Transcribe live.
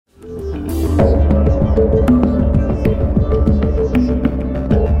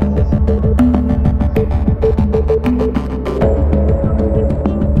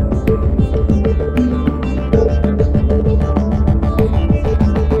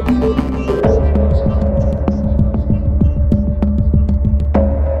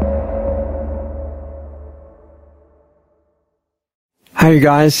Hey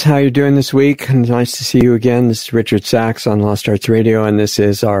guys, how you doing this week? Nice to see you again. This is Richard Sachs on Lost Arts Radio, and this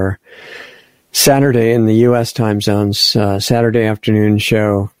is our Saturday in the U.S. time zones, Saturday afternoon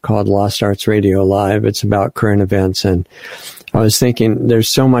show called Lost Arts Radio Live. It's about current events, and I was thinking there's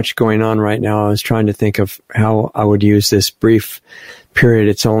so much going on right now. I was trying to think of how I would use this brief period.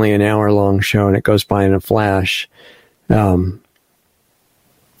 It's only an hour-long show, and it goes by in a flash. What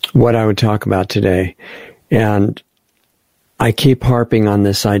I would talk about today. And I keep harping on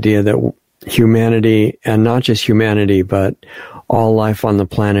this idea that humanity, and not just humanity, but all life on the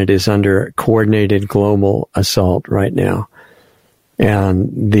planet is under coordinated global assault right now.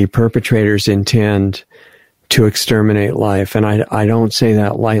 And the perpetrators intend to exterminate life. And I don't say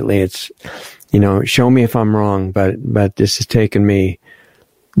that lightly. It's, show me if I'm wrong, but this has taken me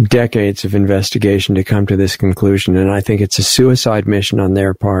decades of investigation to come to this conclusion. And I think it's a suicide mission on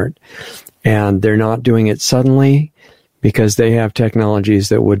their part. And they're not doing it suddenly, because they have technologies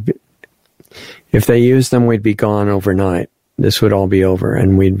that would be, if they used them, we'd be gone overnight. This would all be over,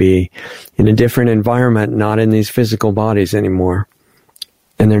 and we'd be in a different environment, not in these physical bodies anymore.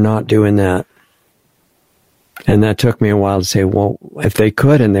 And they're not doing that. And that took me a while to say, well, if they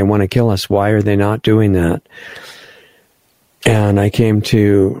could and they want to kill us, why are they not doing that? And I came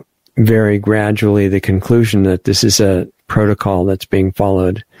to very gradually the conclusion that this is a protocol that's being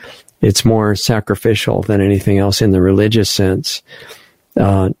followed. It's more sacrificial than anything else in the religious sense.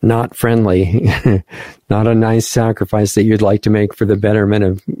 Not friendly, not a nice sacrifice that you'd like to make for the betterment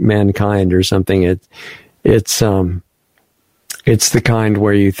of mankind or something. It's the kind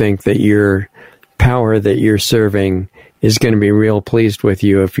where you think that your power that you're serving is going to be real pleased with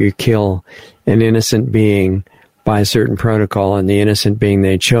you if you kill an innocent being by a certain protocol, and the innocent being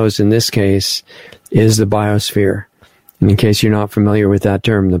they chose in this case is the biosphere. And in case you're not familiar with that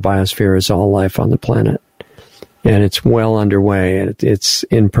term, the biosphere is all life on the planet. And it's well underway. It's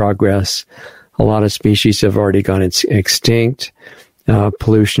in progress. A lot of species have already gone extinct.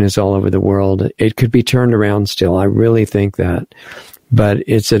 Pollution is all over the world. It could be turned around still. I really think that. But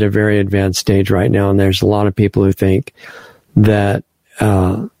it's at a very advanced stage right now. And there's a lot of people who think that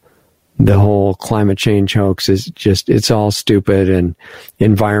the whole climate change hoax is just, it's all stupid, and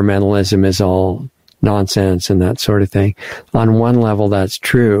environmentalism is all nonsense and that sort of thing. On one level, that's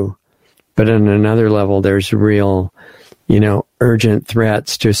true. But on another level, there's real, urgent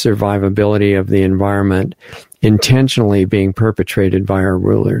threats to survivability of the environment intentionally being perpetrated by our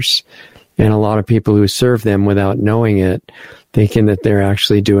rulers. And a lot of people who serve them without knowing it, thinking that they're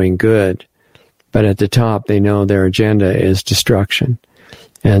actually doing good. But at the top, they know their agenda is destruction.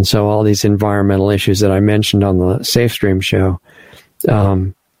 And so all these environmental issues that I mentioned on the SafeStream show,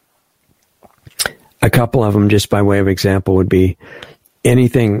 a couple of them, just by way of example, would be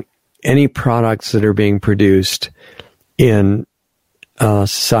any products that are being produced in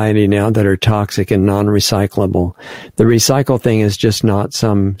society now that are toxic and non-recyclable. The recycle thing is just not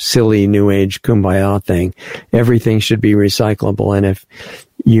some silly new age kumbaya thing. Everything should be recyclable. And if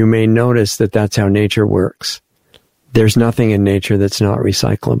you may notice that that's how nature works. There's nothing in nature that's not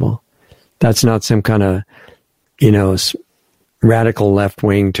recyclable. That's not some kind of, radical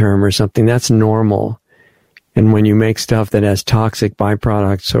left-wing term or something. That's normal. And when you make stuff that has toxic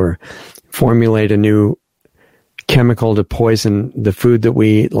byproducts or formulate a new chemical to poison the food that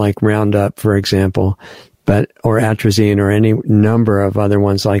we eat, like Roundup, for example, or atrazine or any number of other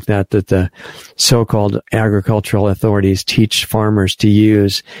ones like that the so-called agricultural authorities teach farmers to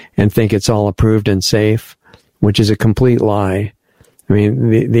use and think it's all approved and safe, which is a complete lie. I mean,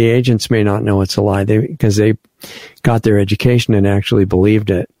 the agents may not know it's a lie because they got their education and actually believed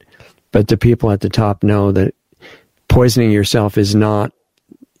it. But the people at the top know that poisoning yourself is not,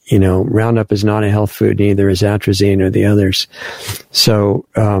 Roundup is not a health food, neither is atrazine or the others. So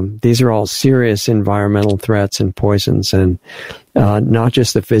these are all serious environmental threats and poisons, and not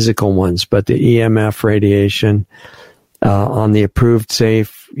just the physical ones, but the EMF radiation on the approved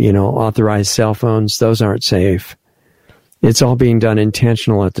safe, authorized cell phones, those aren't safe. It's all being done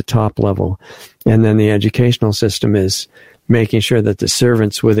intentional at the top level. And then the educational system is making sure that the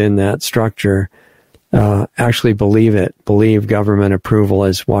servants within that structure actually believe government approval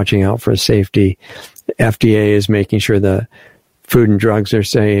is watching out for safety. The FDA is making sure the food and drugs are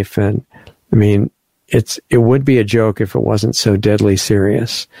safe. And I mean, it would be a joke if it wasn't so deadly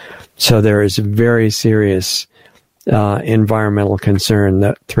serious. So there is very serious environmental concern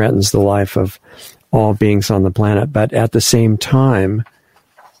that threatens the life of all beings on the planet. But at the same time,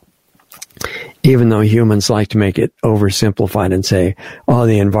 even though humans like to make it oversimplified and say, oh,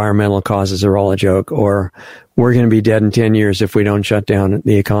 the environmental causes are all a joke, or we're going to be dead in 10 years if we don't shut down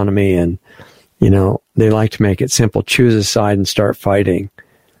the economy, and They like to make it simple. Choose a side and start fighting.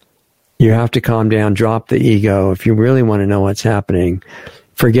 You have to calm down, drop the ego. If you really want to know what's happening,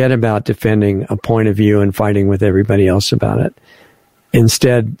 forget about defending a point of view and fighting with everybody else about it.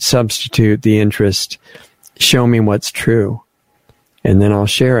 Instead, substitute the interest. Show me what's true. And then I'll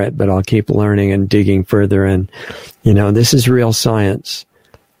share it, but I'll keep learning and digging further. And, this is real science.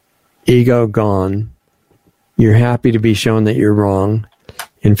 Ego gone. You're happy to be shown that you're wrong.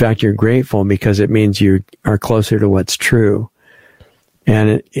 In fact, you're grateful because it means you are closer to what's true.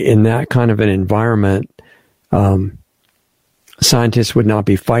 And in that kind of an environment, scientists would not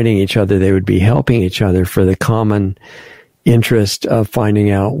be fighting each other. They would be helping each other for the common interest of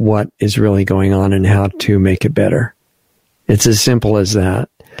finding out what is really going on and how to make it better. It's as simple as that.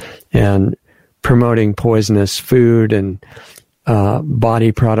 And promoting poisonous food and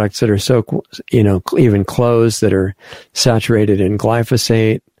body products that are so, even clothes that are saturated in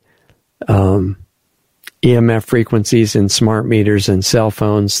glyphosate, EMF frequencies in smart meters and cell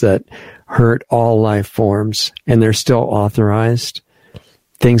phones that hurt all life forms, and they're still authorized.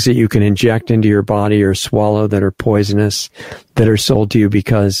 Things that you can inject into your body or swallow that are poisonous, that are sold to you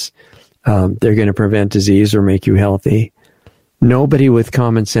because they're going to prevent disease or make you healthy. Nobody with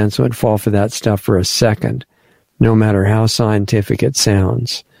common sense would fall for that stuff for a second, no matter how scientific it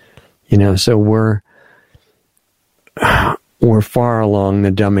sounds. So we're far along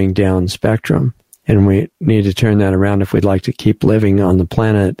the dumbing down spectrum. And we need to turn that around if we'd like to keep living on the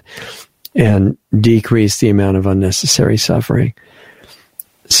planet and decrease the amount of unnecessary suffering.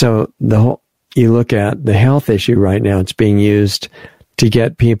 So you look at the health issue right now, it's being used to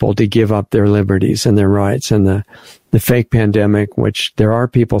get people to give up their liberties and their rights. And the fake pandemic, which there are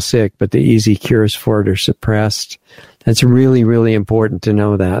people sick, but the easy cures for it are suppressed. That's really, really important to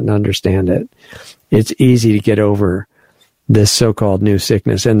know that and understand it. It's easy to get over this so-called new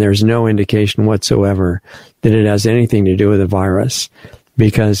sickness, and there's no indication whatsoever that it has anything to do with a virus,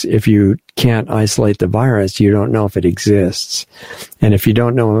 because if you can't isolate the virus, you don't know if it exists. And if you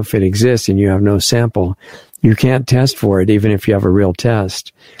don't know if it exists and you have no sample, you can't test for it, even if you have a real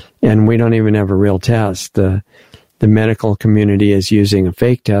test. And we don't even have a real test. The medical community is using a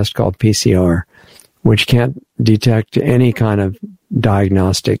fake test called PCR, which can't detect any kind of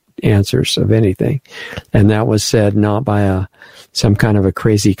diagnostic answers of anything. And that was said not by some kind of a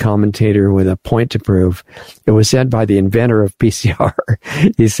crazy commentator with a point to prove. It was said by the inventor of PCR.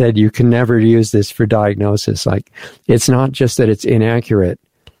 He said, you can never use this for diagnosis. Like, it's not just that it's inaccurate.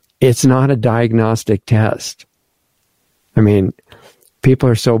 It's not a diagnostic test. I mean, people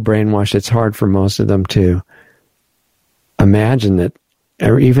are so brainwashed, it's hard for most of them to imagine that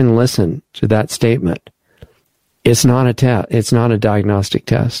or even listen to that statement. It's not a test. It's not a diagnostic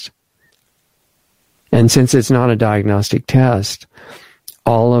test. And since it's not a diagnostic test,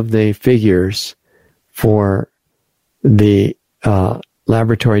 all of the figures for the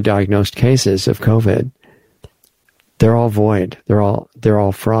laboratory diagnosed cases of COVID, they're all void. They're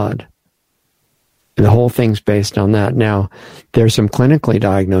all fraud. The whole thing's based on that. Now, there's some clinically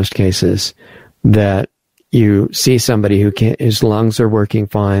diagnosed cases that you see somebody whose lungs are working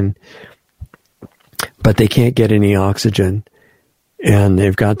fine, but they can't get any oxygen, and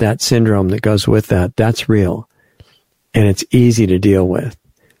they've got that syndrome that goes with that. That's real, and it's easy to deal with.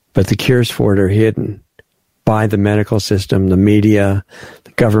 But the cures for it are hidden by the medical system, the media,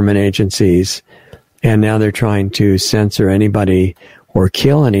 the government agencies, and now they're trying to censor anybody or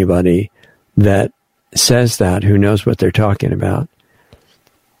kill anybody that says that, who knows what they're talking about.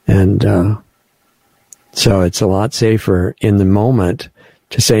 And so it's a lot safer in the moment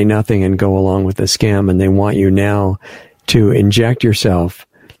to say nothing and go along with the scam. And they want you now to inject yourself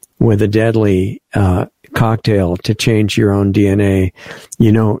with a deadly cocktail to change your own DNA.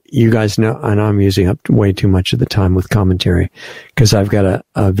 You guys know, and I'm using up way too much of the time with commentary because I've got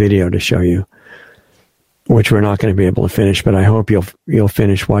a video to show you, which we're not going to be able to finish, but I hope you'll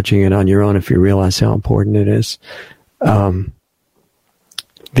finish watching it on your own if you realize how important it is.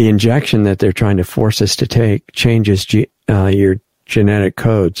 The injection that they're trying to force us to take changes your genetic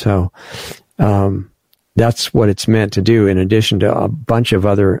code. So that's what it's meant to do, in addition to a bunch of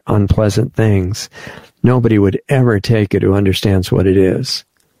other unpleasant things. Nobody would ever take it who understands what it is.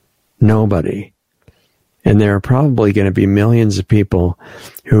 Nobody. And there are probably going to be millions of people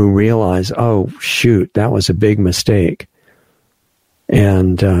who realize, oh, shoot, that was a big mistake,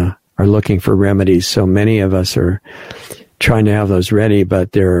 and are looking for remedies. So many of us are trying to have those ready,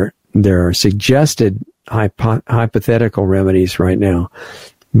 but there are suggested hypothetical remedies right now.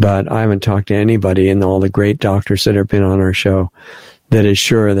 But I haven't talked to anybody, and all the great doctors that have been on our show, that is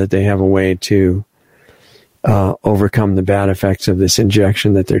sure that they have a way to overcome the bad effects of this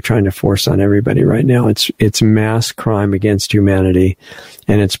injection that they're trying to force on everybody right now. It's mass crime against humanity,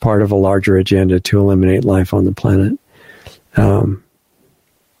 and it's part of a larger agenda to eliminate life on the planet.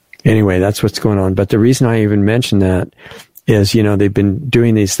 Anyway, that's what's going on. But the reason I even mention that is, they've been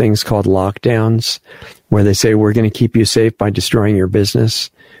doing these things called lockdowns, where they say, we're going to keep you safe by destroying your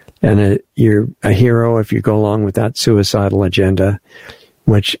business. And you're a hero if you go along with that suicidal agenda,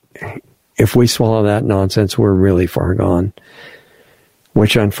 which, if we swallow that nonsense, we're really far gone,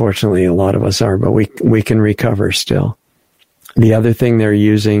 which unfortunately a lot of us are, but we can recover still. The other thing they're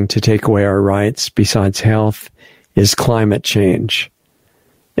using to take away our rights besides health is climate change.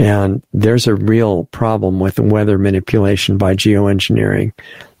 And there's a real problem with weather manipulation by geoengineering.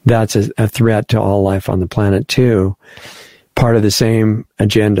 That's a threat to all life on the planet too. Part of the same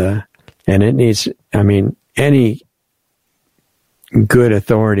agenda. And it needs, any good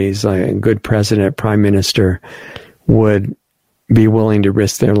authorities, like a good president, prime minister, would be willing to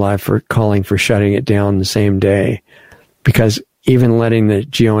risk their life for calling for shutting it down the same day. Because even letting the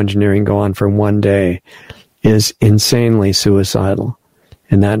geoengineering go on for one day is insanely suicidal.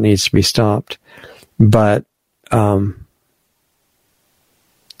 And that needs to be stopped. But the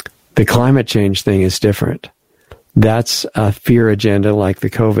climate change thing is different. That's a fear agenda like the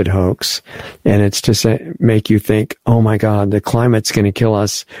COVID hoax. And it's to make you think, oh my God, the climate's going to kill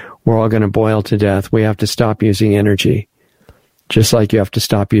us. We're all going to boil to death. We have to stop using energy. Just like you have to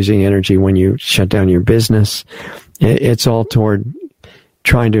stop using energy when you shut down your business. It's all toward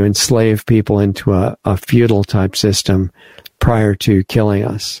trying to enslave people into a feudal type system prior to killing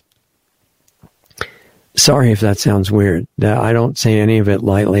us. Sorry if that sounds weird. I don't say any of it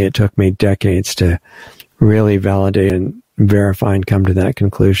lightly. It took me decades to really validate and verify and come to that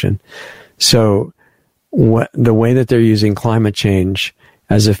conclusion. So the way that they're using climate change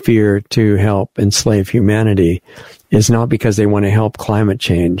as a fear to help enslave humanity is not because they want to help climate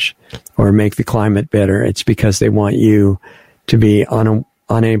change or make the climate better. It's because they want you to be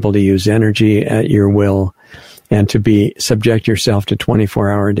unable to use energy at your will and to subject yourself to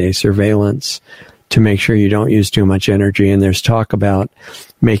 24-hour-a-day surveillance to make sure you don't use too much energy. And there's talk about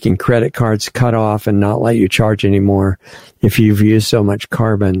making credit cards cut off and not let you charge anymore if you've used so much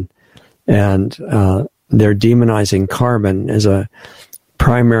carbon. And they're demonizing carbon as a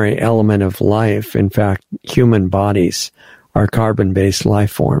primary element of life. In fact, human bodies are carbon-based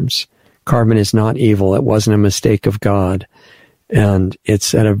life forms. Carbon is not evil. It wasn't a mistake of God. And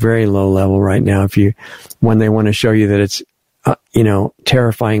it's at a very low level right now. When they want to show you that it's,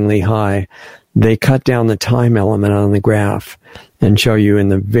 terrifyingly high, they cut down the time element on the graph and show you in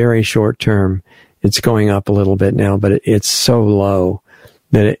the very short term, it's going up a little bit now, but it's so low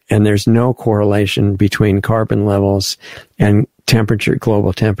and there's no correlation between carbon levels and temperature,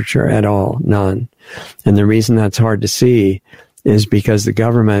 global temperature at all, none. And the reason that's hard to see is because the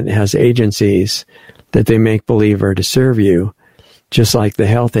government has agencies that they make believe are to serve you, just like the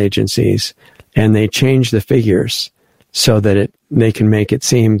health agencies, and they change the figures so that they can make it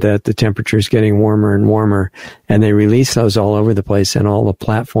seem that the temperature is getting warmer and warmer, and they release those all over the place, and all the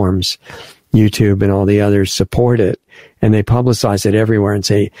platforms, YouTube and all the others, support it, and they publicize it everywhere and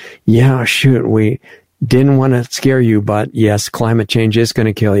say, yeah, shoot, we didn't want to scare you, but yes, climate change is going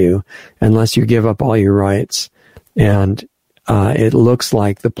to kill you unless you give up all your rights. And it looks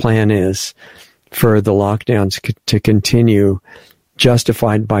like the plan is for the lockdowns to continue,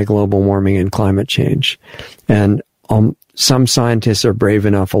 justified by global warming and climate change. And some scientists are brave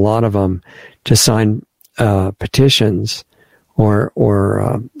enough, a lot of them, to sign petitions or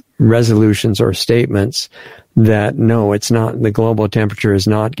resolutions or statements that no, it's not, the global temperature is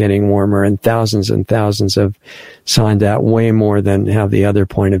not getting warmer, and thousands have signed that, way more than have the other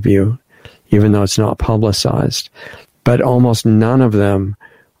point of view, even though it's not publicized. But almost none of them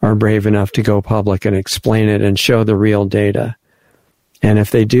are brave enough to go public and explain it and show the real data. And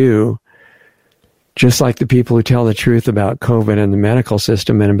if they do, just like the people who tell the truth about COVID and the medical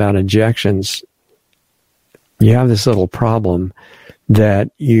system and about injections, you have this little problem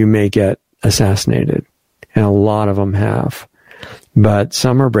that you may get assassinated. And a lot of them have. But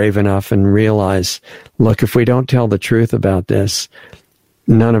some are brave enough and realize, look, if we don't tell the truth about this,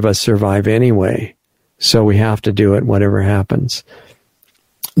 none of us survive anyway. So we have to do it, whatever happens.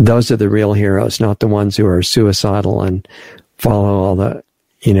 Those are the real heroes, not the ones who are suicidal and follow all the,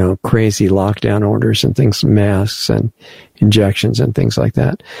 crazy lockdown orders and things, masks and injections and things like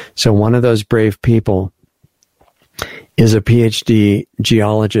that. So one of those brave people is a PhD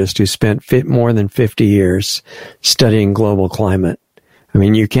geologist who spent more than 50 years studying global climate. I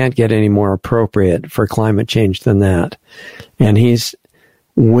mean, you can't get any more appropriate for climate change than that. And he's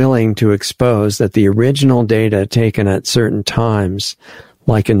willing to expose that the original data taken at certain times,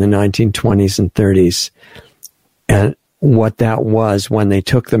 like in the 1920s and 30s, and what that was when they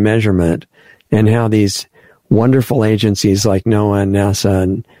took the measurement, and how these wonderful agencies like NOAA and NASA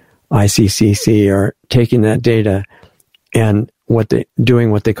and ICCC are taking that data and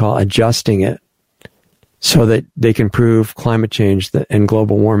doing what they call adjusting it so that they can prove climate change and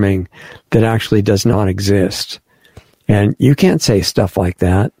global warming that actually does not exist. And you can't say stuff like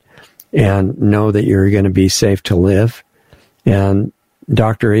that and know that you're going to be safe to live. And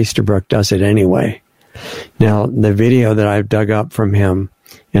Dr. Easterbrook does it anyway. Now, the video that I've dug up from him,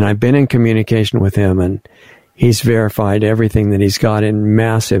 and I've been in communication with him, and he's verified everything that he's got in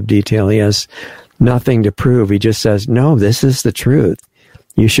massive detail. He has nothing to prove. He just says, no, this is the truth.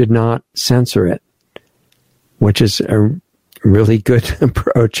 You should not censor it, which is a really good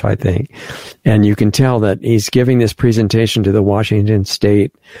approach, I think. And you can tell that he's giving this presentation to the Washington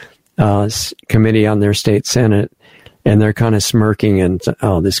State Committee on their state Senate, and they're kind of smirking and,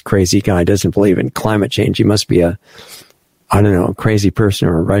 oh, this crazy guy doesn't believe in climate change. He must be a crazy person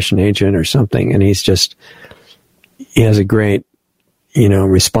or a Russian agent or something. And he has a great,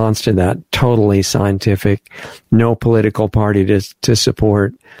 response to that. Totally scientific, no political party to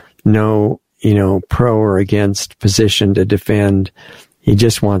support, no, pro or against position to defend. He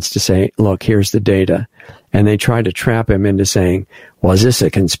just wants to say, look, here's the data. And they try to trap him into saying, well, is this a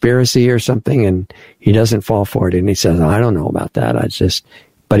conspiracy or something? And he doesn't fall for it. And he says, I don't know about that.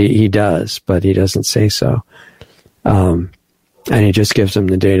 But he does, but he doesn't say so. And he just gives them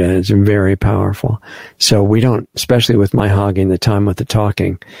the data, and it's very powerful. So we don't, especially with my hogging the time with the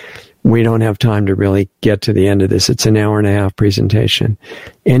talking, we don't have time to really get to the end of this. It's an 1.5-hour presentation.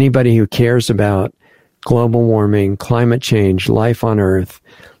 Anybody who cares about global warming, climate change, life on Earth,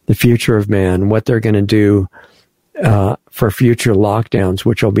 the future of man, what they're going to do for future lockdowns,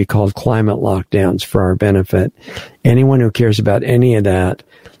 which will be called climate lockdowns for our benefit. Anyone who cares about any of that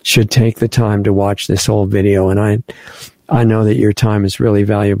should take the time to watch this whole video. And I know that your time is really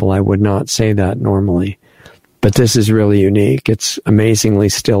valuable. I would not say that normally, but this is really unique. It's amazingly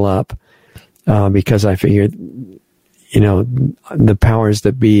still up because I figured, the powers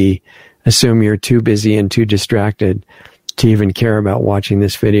that be assume you're too busy and too distracted to even care about watching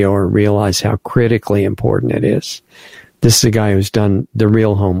this video or realize how critically important it is. This is a guy who's done the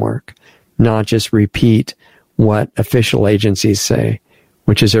real homework, not just repeat what official agencies say,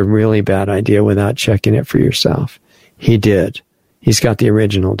 which is a really bad idea without checking it for yourself. He did. He's got the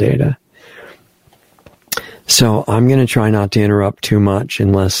original data. So I'm going to try not to interrupt too much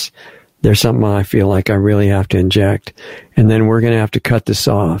unless there's something I feel like I really have to inject. And then we're going to have to cut this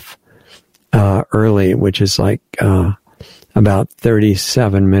off early, which is like about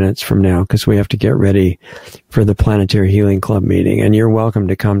 37 minutes from now, because we have to get ready for the Planetary Healing Club meeting. And you're welcome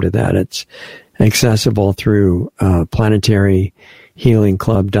to come to that. It's accessible through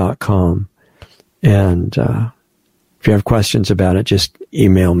planetaryhealingclub.com. And if you have questions about it, just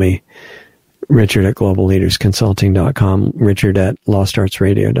email me, Richard@globalleadersconsulting.com,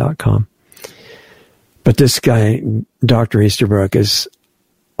 Richard@lostartsradio.com. But this guy, Dr. Easterbrook, is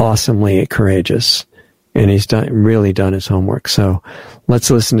awesomely courageous, and he's really done his homework. So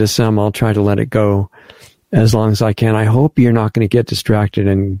let's listen to some. I'll try to let it go as long as I can. I hope you're not going to get distracted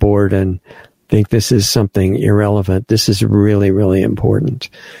and bored and think this is something irrelevant. This is really, really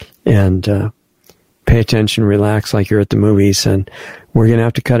important. And pay attention, relax like you're at the movies. And we're going to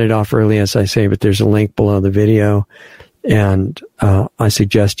have to cut it off early, as I say, but there's a link below the video. And I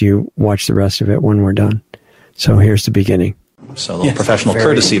suggest you watch the rest of it when we're done. So here's the beginning. So a little professional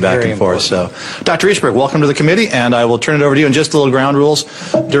courtesy back and forth. So, Dr. Easterbrook, welcome to the committee, and I will turn it over to you. And just a little ground rules.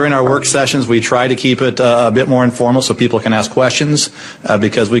 During our work sessions, we try to keep it a bit more informal so people can ask questions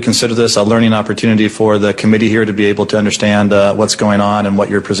because we consider this a learning opportunity for the committee here to be able to understand what's going on and what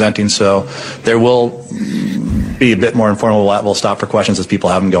you're presenting. So there will be a bit more informal. We'll stop for questions as people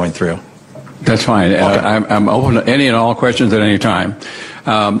have them going through. That's fine. Okay. I'm open to any and all questions at any time.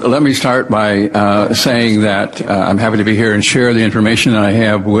 Let me start by saying that I'm happy to be here and share the information that I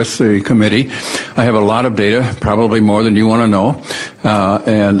have with the committee. I have a lot of data, probably more than you want to know,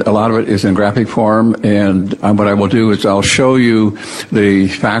 and a lot of it is in graphic form. And what I will do is I'll show you the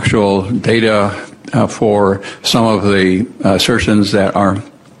factual data for some of the assertions that are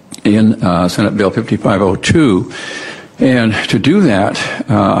in Senate Bill 5502. And to do that,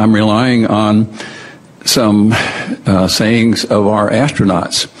 I'm relying on some sayings of our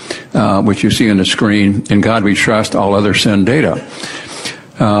astronauts, which you see on the screen. In God we trust, all others send data.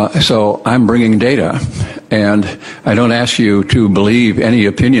 So I'm bringing data, and I don't ask you to believe any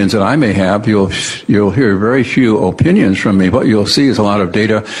opinions that I may have. You'll hear very few opinions from me. What you'll see is a lot of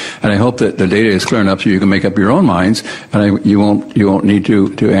data, and I hope that the data is clear up so you can make up your own minds, and you won't need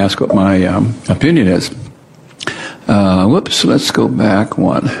to ask what my opinion is. Let's go back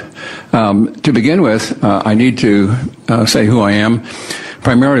one. To begin with, I need to say who I am,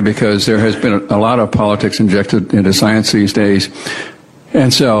 primarily because there has been a lot of politics injected into science these days.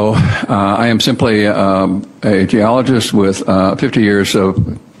 And so I am simply a geologist with 50 years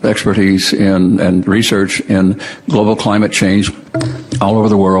of expertise and research in global climate change all over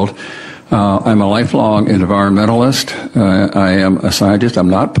the world. I'm a lifelong environmentalist. I am a scientist. I'm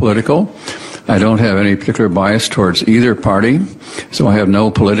not political. I don't have any particular bias towards either party, so I have no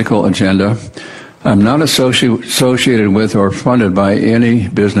political agenda. I'm not associated with or funded by any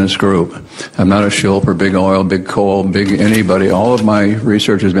business group. I'm not a shill for big oil, big coal, big anybody. All of my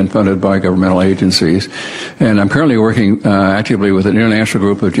research has been funded by governmental agencies. And I'm currently working actively with an international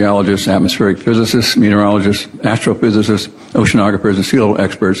group of geologists, atmospheric physicists, meteorologists, astrophysicists, oceanographers, and sea level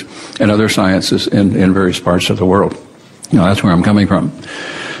experts, and other sciences in various parts of the world. Now, that's where I'm coming from.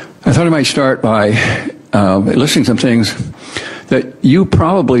 I thought I might start by listing some things that you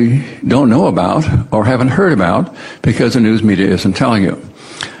probably don't know about or haven't heard about because the news media isn't telling you.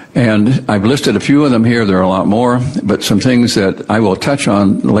 And I've listed a few of them here. There are a lot more, but some things that I will touch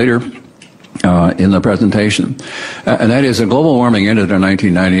on later in the presentation. And that is that global warming ended in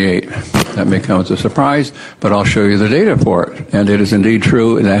 1998. That may come as a surprise, but I'll show you the data for it. And it is indeed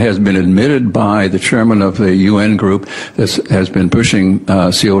true, and that has been admitted by the chairman of the UN group that has been pushing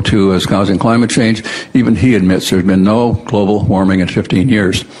CO2 as causing climate change. Even he admits there's been no global warming in 15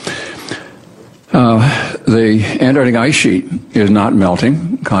 years. The Antarctic ice sheet is not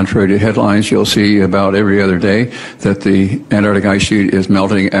melting. Contrary to headlines you'll see about every other day that the Antarctic ice sheet is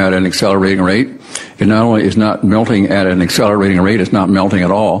melting at an accelerating rate. It not only is not melting at an accelerating rate, it's not melting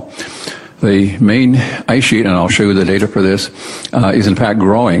at all. The main ice sheet, and I'll show you the data for this, is in fact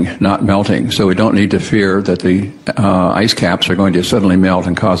growing, not melting. So we don't need to fear that the ice caps are going to suddenly melt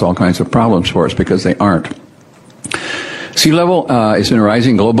and cause all kinds of problems for us, because they aren't. Sea level has been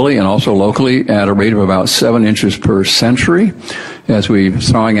rising globally and also locally at a rate of about 7 inches per century as we're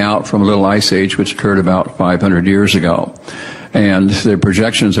thawing out from a little ice age which occurred about 500 years ago. And the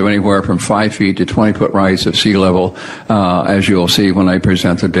projections of anywhere from 5 feet to 20-foot rise of sea level, as you'll see when I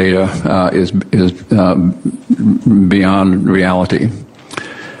present the data, is beyond reality.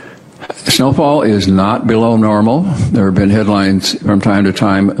 Snowfall is not below normal. There have been headlines from time to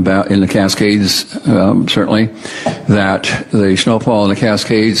time about, in the Cascades, certainly, that the snowfall in the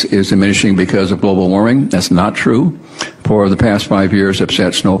Cascades is diminishing because of global warming. That's not true. For the past 5 years, have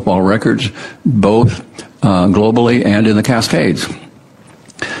set snowfall records, both globally and in the Cascades.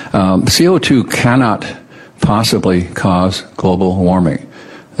 CO2 cannot possibly cause global warming.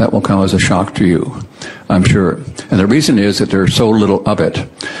 That will come as a shock to you, I'm sure. And the reason is that there's so little of it.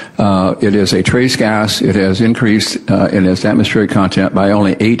 It is a trace gas. It has increased in its atmospheric content by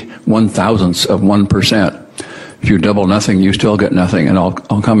only 1/1000ths of 1%. If you double nothing, you still get nothing. And I'll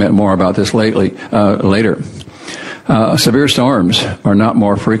comment more about this later. Severe storms are not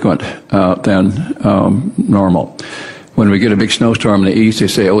more frequent than normal. When we get a big snowstorm in the east, they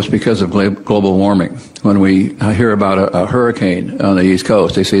say, oh, it's because of global warming. When we hear about a hurricane on the East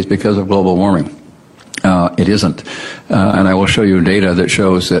Coast, they say it's because of global warming. It isn't. And I will show you data that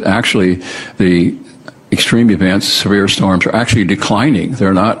shows that actually the extreme events, severe storms, are actually declining.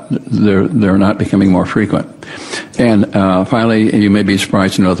 They're not becoming more frequent. And finally, you may be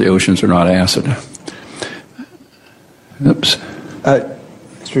surprised to know that the oceans are not acid. Oops.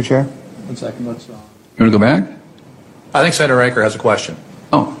 Mr. Chair? 1 second. Let's. You want to go back? I think Senator Riker has a question.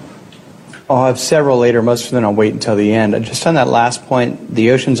 Oh. I'll have several later. Most of them I'll wait until the end. Just on that last point,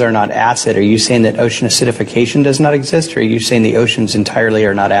 the oceans are not acid. Are you saying that ocean acidification does not exist, or are you saying the oceans entirely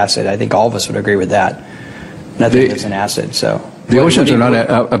are not acid? I think all of us would agree with that. Nothing is an acid. So the oceans are not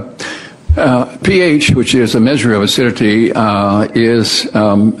pH, which is a measure of acidity, is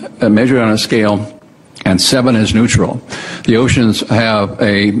measured on a scale, and 7 is neutral. The oceans have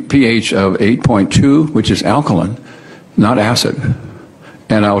a pH of 8.2, which is alkaline, not acid.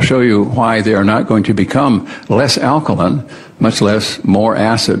 And I'll show you why they are not going to become less alkaline, much less more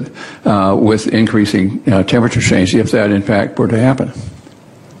acid, with increasing temperature change, if that in fact were to happen.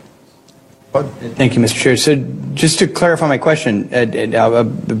 Thank you, Mr. Chair. So just to clarify my question, I'll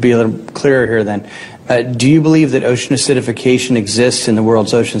be a little clearer here then. Do you believe that ocean acidification exists in the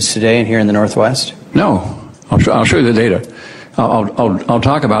world's oceans today and here in the Northwest? No. I'll show you the data. I'll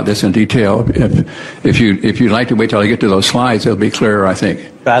talk about this in detail. If you'd like to wait till I get to those slides, it'll be clearer, I think.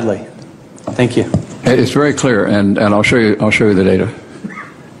 Badly. Thank you. It's very clear, and I'll show you the data.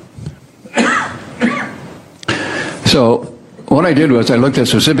 So what I did was I looked at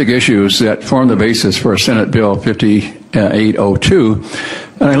specific issues that form the basis for Senate Bill 5802,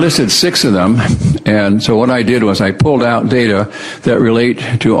 and I listed 6 of them. And so what I did was I pulled out data that relate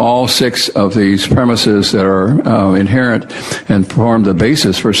to all 6 of these premises that are inherent and form the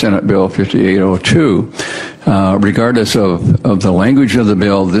basis for Senate Bill 5802. Regardless of the language of the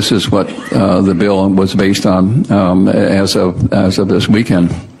bill, this is what the bill was based on as of this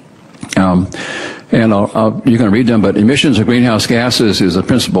weekend. And you can read them, but emissions of greenhouse gases is the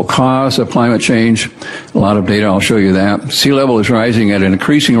principal cause of climate change. A lot of data, I'll show you that. Sea level is rising at an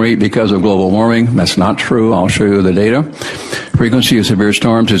increasing rate because of global warming. That's not true. I'll show you the data. Frequency of severe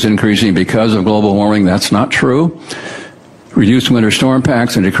storms is increasing because of global warming. That's not true. Reduced winter storm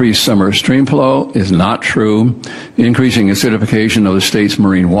packs and decreased summer stream flow is not true. Increasing acidification of the state's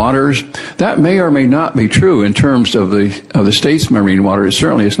marine waters. That may or may not be true in terms of the state's marine waters.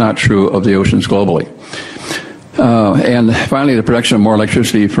 Certainly it's not true of the oceans globally. And finally, the production of more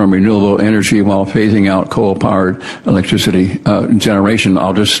electricity from renewable energy while phasing out coal-powered electricity generation.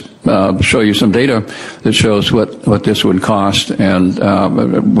 I'll just show you some data that shows what this would cost, and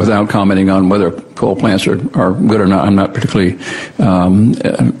without commenting on whether coal plants are good or not. I'm not particularly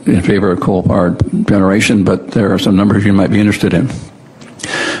in favor of coal-powered generation, but there are some numbers you might be interested in.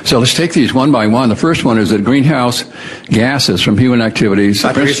 So let's take these one by one. The first one is that greenhouse gases from human activities.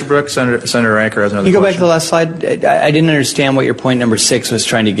 Dr. Easterbrook, Senator Anker has another question. Can you go back to the last slide? I didn't understand what your point number 6 was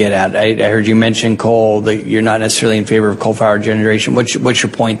trying to get at. I heard you mention coal, that you're not necessarily in favor of coal-fired generation. What's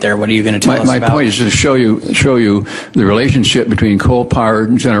your point there? What are you going to tell us about? My point is to show you the relationship between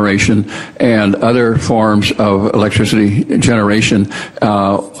coal-powered generation and other forms of electricity generation,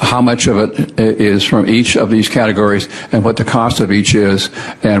 how much of it is from each of these categories, and what the cost of each is,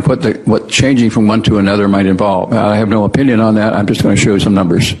 and what changing from one to another might involve. I have no opinion on that. I'm just going to show you some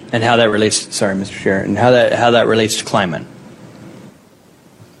numbers. And how that relates, sorry, Mr. Chair, and how that relates to climate.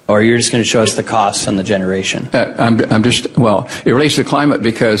 Or you're just going to show us the costs on the generation? It relates to climate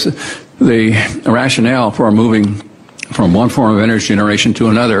because the rationale for moving from one form of energy generation to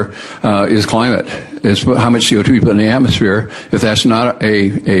another is climate. Is how much CO2 you put in the atmosphere. If that's not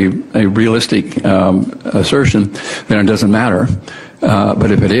a realistic assertion, then it doesn't matter. But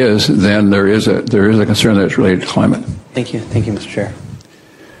if it is, then there is a concern that it's related to climate. Thank you, Mr. Chair.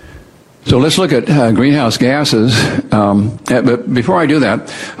 So let's look at greenhouse gases. But before I do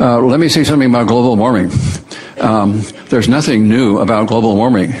that, let me say something about global warming. There's nothing new about global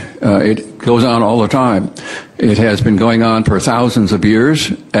warming. It goes on all the time. It has been going on for thousands of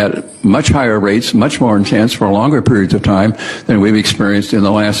years at much higher rates, much more intense for longer periods of time than we've experienced in the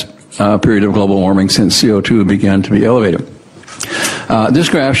last period of global warming since CO2 began to be elevated. This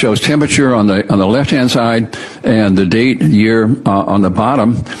graph shows temperature on the left-hand side and the date, year on the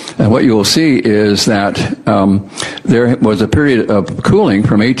bottom. And what you will see is that there was a period of cooling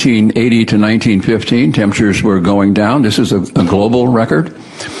from 1880 to 1915. Temperatures were going down. This is a global record.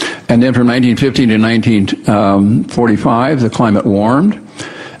 And then from 1915 to 1945, the climate warmed.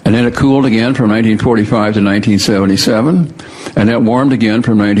 And then it cooled again from 1945 to 1977. And it warmed again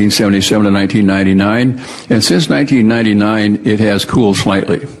from 1977 to 1999. And since 1999, it has cooled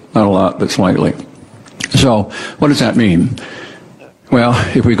slightly. Not a lot, but slightly. So what does that mean? Well,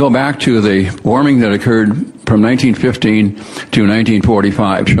 if we go back to the warming that occurred from 1915 to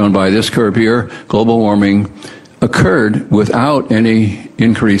 1945, shown by this curve here, global warming occurred without any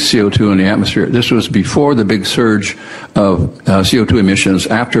increased CO2 in the atmosphere. This was before the big surge of CO2 emissions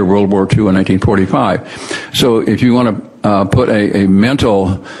after World War II in 1945. So if you want to put a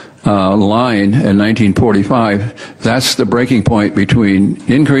mental line in 1945, that's the breaking point between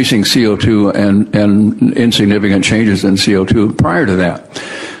increasing CO2 and insignificant changes in CO2 prior to that.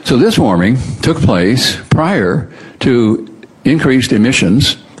 So this warming took place prior to increased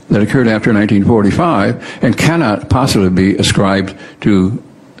emissions that occurred after 1945 and cannot possibly be ascribed to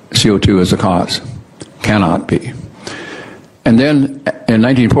CO2 as a cause. Cannot be. And then in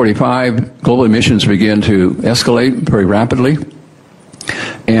 1945, global emissions began to escalate very rapidly.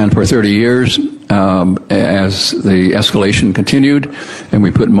 And for 30 years, as the escalation continued and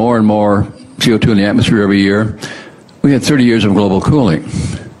we put more and more CO2 in the atmosphere every year, we had 30 years of global cooling.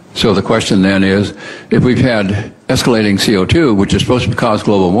 So the question then is, if we've had escalating CO2, which is supposed to cause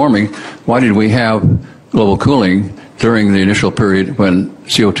global warming, why did we have global cooling during the initial period when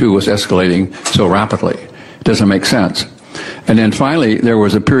CO2 was escalating so rapidly? It doesn't make sense. And then finally, there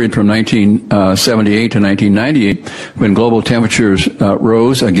was a period from 1978 to 1998 when global temperatures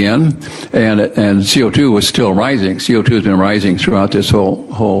rose again, and CO2 was still rising. CO2 has been rising throughout this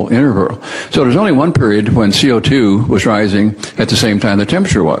whole interval. So there's only one period when CO2 was rising at the same time the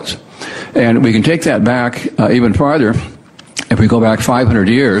temperature was. And we can take that back even farther. If we go back 500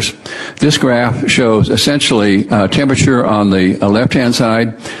 years, this graph shows essentially temperature on the left-hand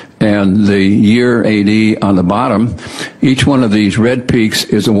side and the year AD on the bottom. Each one of these red peaks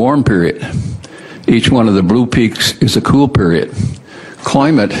is a warm period. Each one of the blue peaks is a cool period.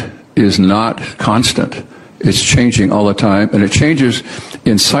 Climate is not constant. It's changing all the time, and it changes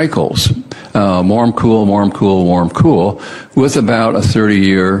in cycles. Warm, cool, warm, cool, warm, cool, with about a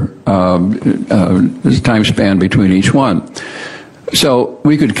 30-year time span between each one. So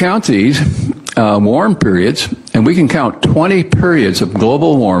we could count these warm periods, and we can count 20 periods of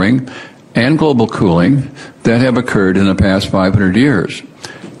global warming and global cooling that have occurred in the past 500 years,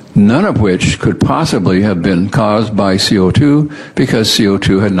 none of which could possibly have been caused by CO2 because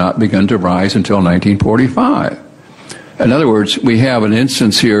CO2 had not begun to rise until 1945. In other words, we have an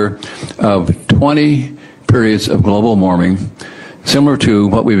instance here of 20 periods of global warming, similar to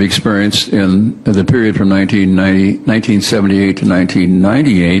what we've experienced in the period from 1978 to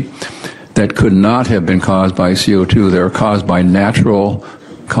 1998, that could not have been caused by CO2. They were caused by natural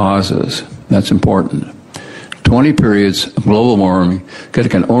causes. That's important. 20 periods of global warming that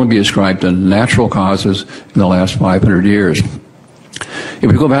can only be ascribed to natural causes in the last 500 years.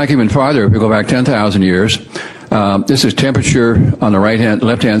 If we go back even farther, if we go back 10,000 years, this is temperature on the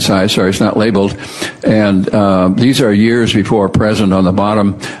left-hand side. Sorry, it's not labeled. And these are years before present on the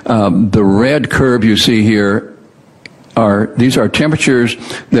bottom. The red curve you see here these are temperatures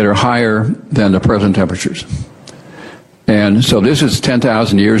that are higher than the present temperatures. And so this is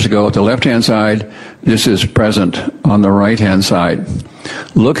 10,000 years ago at the left-hand side. This is present on the right-hand side.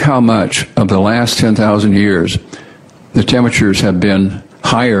 Look how much of the last 10,000 years the temperatures have been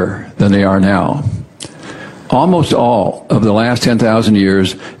higher than they are now. Almost all of the last 10,000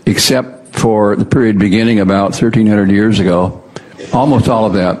 years, except for the period beginning about 1,300 years ago, almost all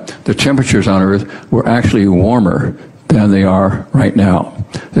of that, the temperatures on Earth were actually warmer than they are right now.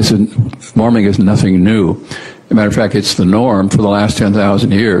 Warming is nothing new. As a matter of fact, it's the norm for the last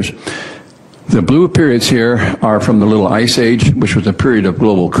 10,000 years. The blue periods here are from the Little Ice Age, which was a period of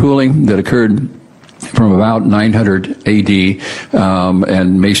global cooling that occurred from about 900 AD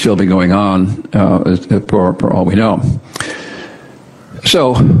and may still be going on for all we know.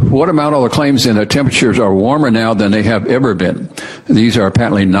 So what about all the claims that temperatures are warmer now than they have ever been? These are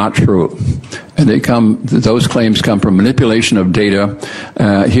patently not true. And those claims come from manipulation of data.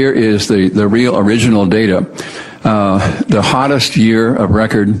 Here is the real original data. The hottest year of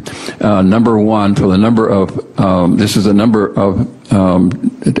record, number one for the number of, this is the number of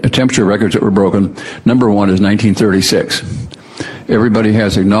temperature records that were broken. Number one is 1936. Everybody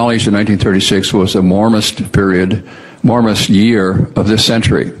has acknowledged that 1936 was the warmest year of this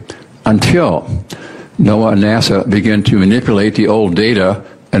century, until NOAA and NASA began to manipulate the old data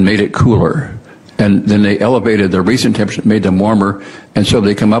and made it cooler. And then they elevated the recent temperature, made them warmer, and so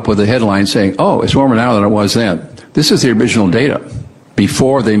they come up with a headline saying, oh, it's warmer now than it was then. This is the original data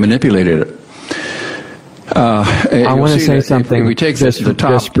before they manipulated it. I want to say something we take just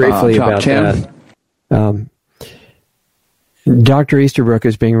briefly top about 10. that. Dr. Easterbrook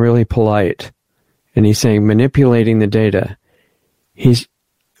is being really polite, and he's saying manipulating the data.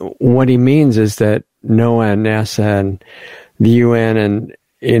 What he means is that NOAA and NASA and the UN and,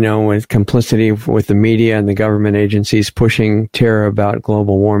 with complicity with the media and the government agencies pushing terror about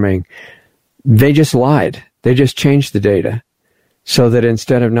global warming, they just lied. They just changed the data so that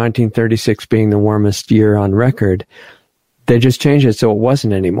instead of 1936 being the warmest year on record, they just changed it so it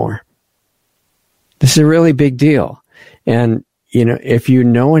wasn't anymore. This is a really big deal. And, if you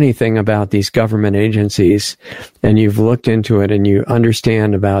know anything about these government agencies and you've looked into it and you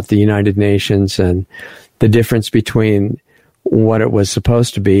understand about the United Nations and the difference between what it was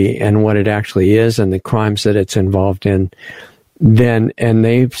supposed to be and what it actually is and the crimes that it's involved in, and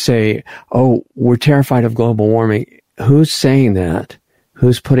they say, oh, we're terrified of global warming. Who's saying that?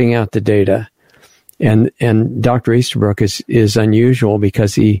 Who's putting out the data? And Dr. Easterbrook is unusual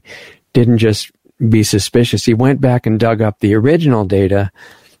because he didn't just be suspicious. He went back and dug up the original data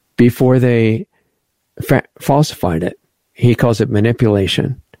before they falsified it. He calls it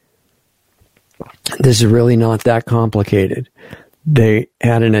manipulation. This is really not that complicated. They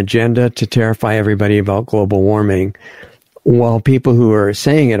had an agenda to terrify everybody about global warming, while people who are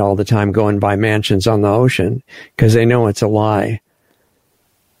saying it all the time go and buy mansions on the ocean because they know it's a lie.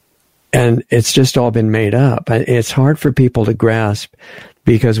 And it's just all been made up. It's hard for people to grasp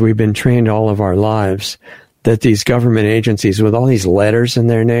because we've been trained all of our lives that these government agencies with all these letters in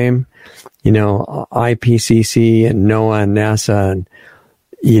their name, IPCC and NOAA and NASA and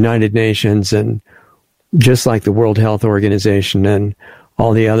United Nations, and just like the World Health Organization and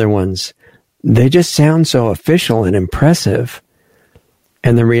all the other ones, they just sound so official and impressive.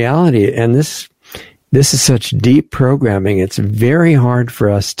 And the reality, and this is such deep programming, it's very hard for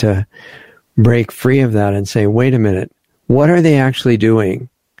us to break free of that and say, wait a minute, what are they actually doing?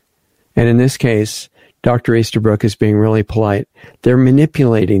 And in this case, Dr. Easterbrook is being really polite. They're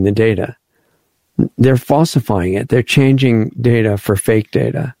manipulating the data. They're falsifying it. They're changing data for fake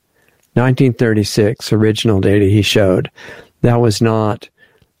data. 1936 original data he showed, that was not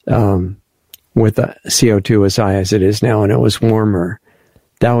with the CO2 as high as it is now, and it was warmer.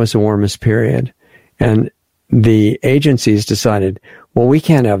 That was the warmest period. And the agencies decided, well, we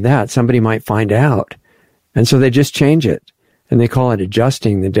can't have that. Somebody might find out. And so they just change it, and they call it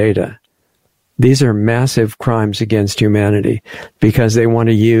adjusting the data. These are massive crimes against humanity because they want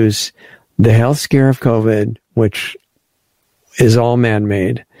to use the health scare of COVID, which is all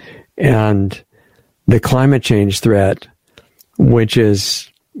man-made, and the climate change threat, which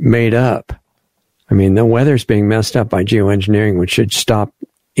is made up. I mean, the weather's being messed up by geoengineering, which should stop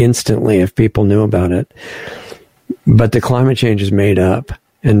instantly if people knew about it. But the climate change is made up.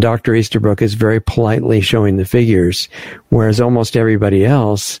 And Dr. Easterbrook is very politely showing the figures, whereas almost everybody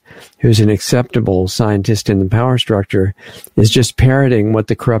else who's an acceptable scientist in the power structure is just parroting what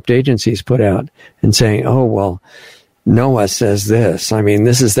the corrupt agencies put out and saying, oh, well, NOAA says this. I mean,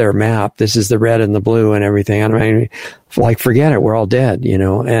 this is their map. This is the red and the blue and everything. I mean, like, forget it. We're all dead,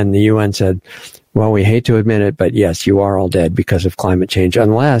 And the UN said, well, we hate to admit it, but yes, you are all dead because of climate change,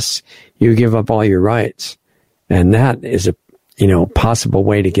 unless you give up all your rights. And that is a possible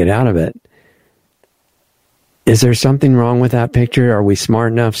way to get out of it. Is there something wrong with that picture? Are we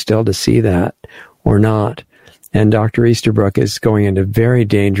smart enough still to see that or not? And Dr. Easterbrook is going into very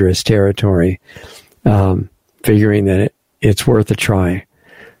dangerous territory, figuring that it's worth a try.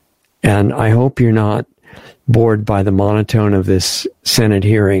 And I hope you're not bored by the monotone of this Senate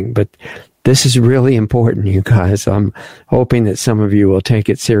hearing, but this is really important, you guys. I'm hoping that some of you will take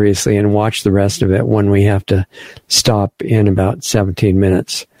it seriously and watch the rest of it when we have to stop in about 17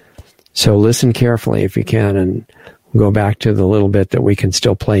 minutes. So listen carefully if you can, and we'll go back to the little bit that we can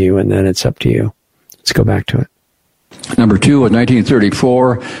still play you, and then it's up to you. Let's go back to it. Number 2 was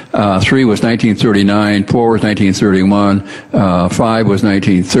 1934, 3 was 1939, 4 was 1931, 5 was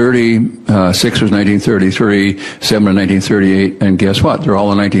 1930, 6 was 1933, 7 was 1938, and guess what? They're all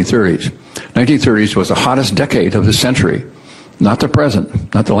the 1930s. 1930s was the hottest decade of the century. Not the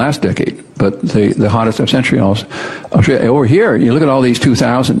present, not the last decade, but the hottest of the century also. Over here, you look at all these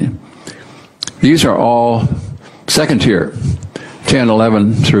 2000. These are all second tier, 10,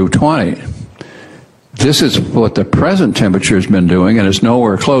 11 through 20. This is what the present temperature has been doing, and it's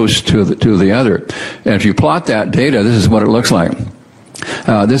nowhere close to the other. And if you plot that data, this is what it looks like.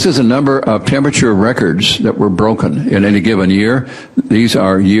 This is a number of temperature records that were broken in any given year. These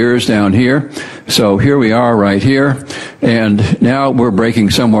are years down here. So here we are right here, and now we're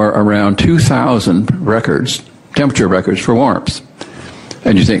breaking somewhere around 2,000 records, temperature records for warmth.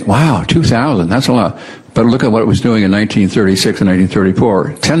 And you think, wow, 2,000, that's a lot. But look at what it was doing in 1936 and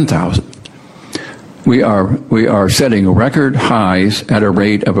 1934, 10,000. We are setting record highs at a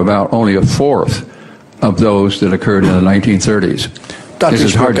rate of about only a fourth of those that occurred in the 1930s. This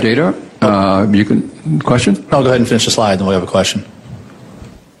is hard data. You can question? No, go ahead and finish the slide, then we'll have a question.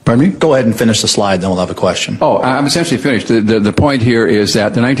 Pardon me? Go ahead and finish the slide, then we'll have a question. Oh, I'm essentially finished. The point here is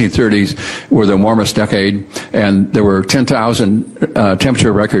that the 1930s were the warmest decade, and there were 10,000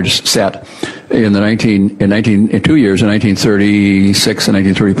 temperature records set in 2 years, in 1936 and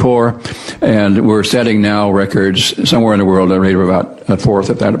 1934, and we're setting now records somewhere in the world at a rate of about a fourth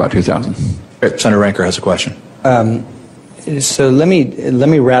of that, about 2,000. Senator Ranker has a question. So let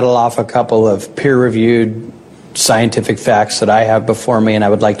me rattle off a couple of peer-reviewed scientific facts that I have before me, and I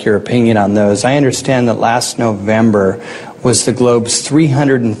would like your opinion on those. I understand that last November was the globe's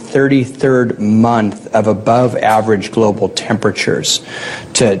 333rd month of above average global temperatures.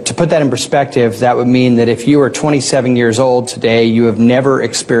 To put that in perspective, that would mean that if you are 27 years old today, you have never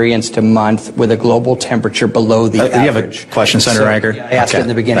experienced a month with a global temperature below the average. You have a question, Senator Ranker? I asked it in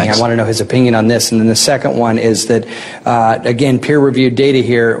the beginning. Thanks. I want to know his opinion on this. And then the second one is that, again, peer-reviewed data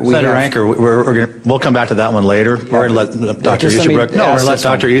here. Senator Ranker, we'll come back to that one later. Yeah. We're going to let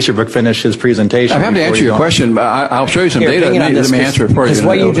Dr. Easterbrook finish his presentation. I'm happy to answer your question, but I'll show you some opinion on this, because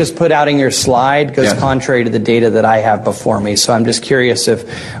what you just put out in your slide goes Yes. contrary to the data that I have before me. So I'm just curious if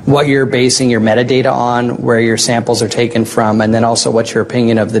what you're basing your metadata on, where your samples are taken from, and then also what's your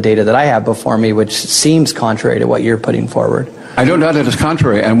opinion of the data that I have before me, which seems contrary to what you're putting forward. I don't doubt that it's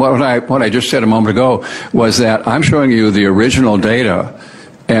contrary. And what I just said a moment ago was that I'm showing you the original data.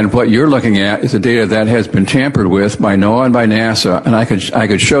 And what you're looking at is the data that has been tampered with by NOAA and by NASA. And I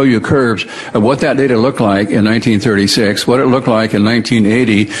could show you curves of what that data looked like in 1936, what it looked like in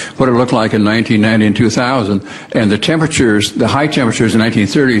 1980, what it looked like in 1990 and 2000. And the temperatures, the high temperatures in the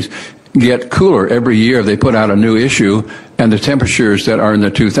 1930s get cooler every year. They put out a new issue, and the temperatures that are in the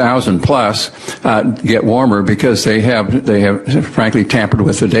 2000 plus get warmer because they have frankly tampered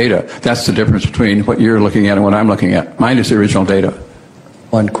with the data. That's the difference between what you're looking at and what I'm looking at. Mine is the original data.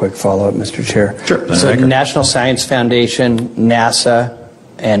 One quick follow-up, Mr. Chair. Sure. So the National Science Foundation, NASA,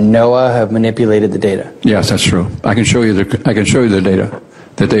 and NOAA have manipulated the data. Yes, that's true. I can show you the data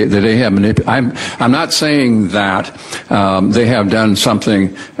that they have manipulated. I'm not saying that they have done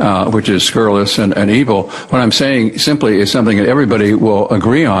something which is scurrilous and evil. What I'm saying simply is something that everybody will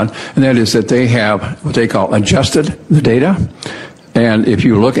agree on, and that is that they have what they call adjusted the data. And if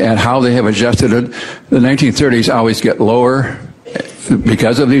you look at how they have adjusted it, the 1930s always get lower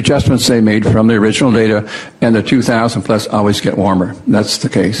because of the adjustments they made from the original data, and the 2000 plus always get warmer. That's the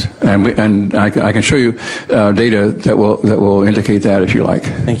case, and I can show you data that will indicate that if you like.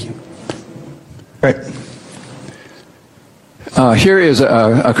 Thank you. Right. Here is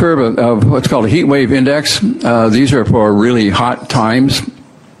a curve of what's called a heat wave index. These are for really hot times,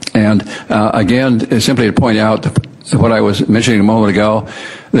 and again, simply to point out what I was mentioning a moment ago,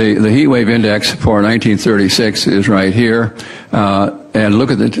 the heat wave index for 1936 is right here. And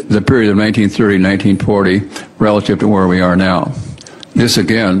look at the period of 1930, 1940 relative to where we are now. This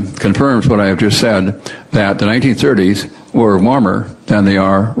again confirms what I have just said, that the 1930s were warmer than they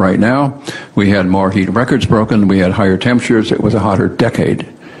are right now. We had more heat records broken. We had higher temperatures. It was a hotter decade.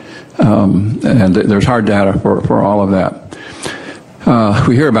 And there's hard data for all of that.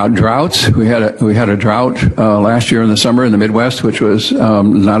 We hear about droughts. We had a drought last year in the summer in the Midwest, which was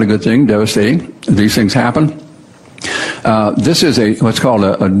not a good thing, devastating. These things happen. This is what's called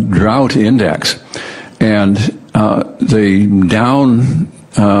a drought index, and the down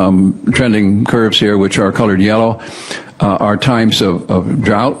trending curves here, which are colored yellow, are times of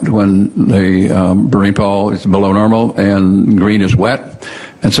drought when the rainfall is below normal, and green is wet.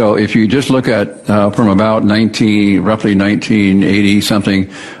 And so if you just look at from about roughly 1980 something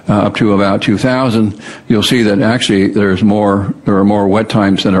up to about 2000, you'll see that actually there are more wet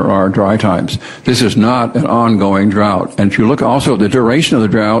times than there are dry times. This is not an ongoing drought. And if you look also at the duration of the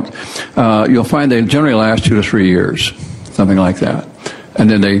drought, you'll find they generally last 2 to 3 years, something like that. And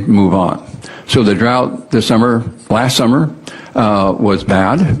then they move on. So the drought last summer, was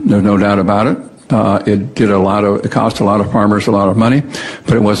bad. There's no doubt about it. It cost a lot of farmers a lot of money,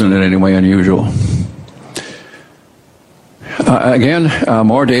 but it wasn't in any way unusual. Again,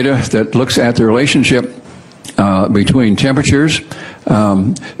 more data that looks at the relationship between temperatures.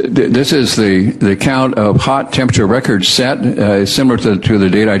 This is the count of hot temperature records set, similar to the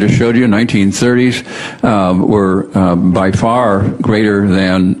data I just showed you. 1930s were by far greater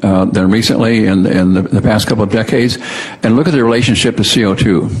than recently in the past couple of decades. And look at the relationship to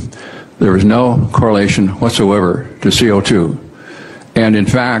CO2. There was no correlation whatsoever to CO2. And in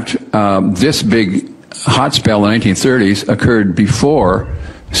fact, this big hot spell in the 1930s occurred before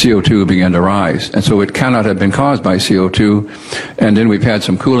CO2 began to rise. And so it cannot have been caused by CO2. And then we've had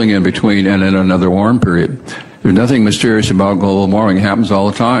some cooling in between and then another warm period. There's nothing mysterious about global warming. It happens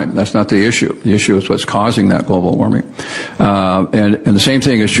all the time. That's not the issue. The issue is what's causing that global warming. And the same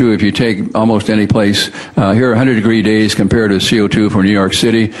thing is true if you take almost any place. Here are 100-degree days compared to CO2 for New York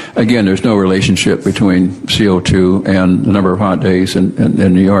City. Again, there's no relationship between CO2 and the number of hot days in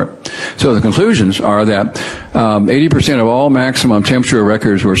New York. So the conclusions are that 80% of all maximum temperature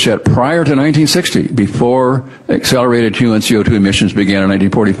records were set prior to 1960, before accelerated human CO2 emissions began in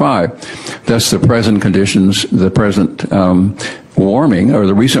 1945. Thus, the present conditions, the present warming, or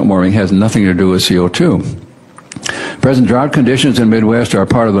the recent warming, has nothing to do with CO2. Present drought conditions in the Midwest are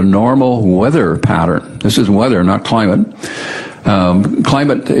part of the normal weather pattern. This is weather, not climate.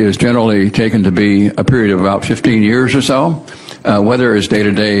 Climate is generally taken to be a period of about 15 years or so. Weather is day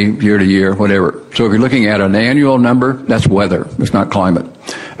to day, year to year, whatever. So if you're looking at an annual number, that's weather. It's not climate.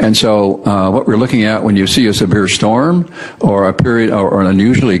 And so what we're looking at when you see a severe storm or a period or an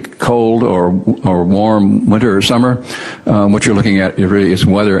unusually cold or warm winter or summer, what you're looking at is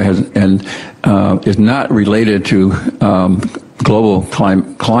weather and is not related to global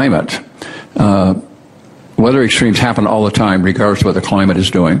climate. weather extremes happen all the time, regardless of what the climate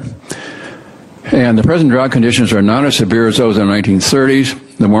is doing. And the present drought conditions are not as severe as those in the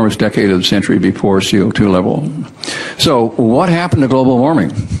 1930s, the warmest decade of the century before CO2 level. So what happened to global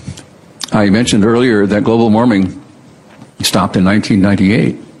warming? I mentioned earlier that global warming stopped in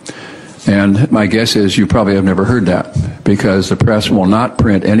 1998. And my guess is you probably have never heard that, because the press will not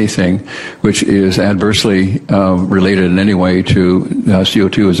print anything which is adversely related in any way to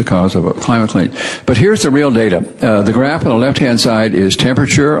CO2 as a cause of a climate change. But here's the real data. The graph on the left-hand side is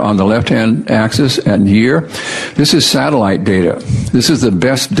temperature on the left-hand axis and year. This is satellite data. This is the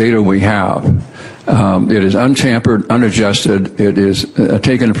best data we have. It is untampered, unadjusted. It is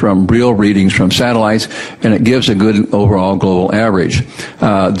taken from real readings from satellites, and it gives a good overall global average.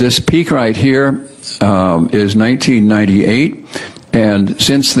 This peak right here is 1998, and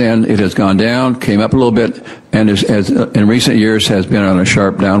since then it has gone down, came up a little bit, and as in recent years has been on a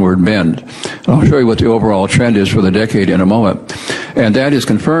sharp downward bend. I'll show you what the overall trend is for the decade in a moment. And that is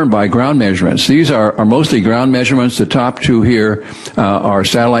confirmed by ground measurements. These are mostly ground measurements. The top two here are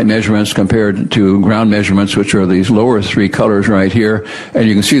satellite measurements compared to ground measurements, which are these lower three colors right here. And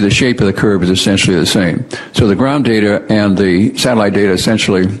you can see the shape of the curve is essentially the same. So the ground data and the satellite data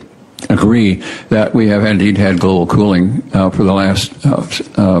essentially agree that we have indeed had global cooling for the last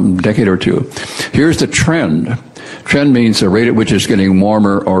decade or two. Here's the trend. Trend means the rate at which it's getting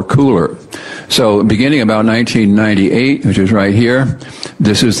warmer or cooler. So beginning about 1998, which is right here,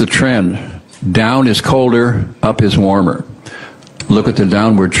 this is the trend. Down is colder, up is warmer. Look at the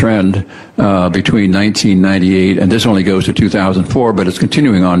downward trend between 1998, and this only goes to 2004, but it's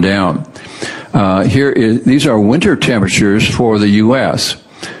continuing on down. These are winter temperatures for the U.S.,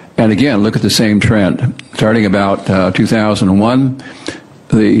 and again, look at the same trend. Starting about 2001,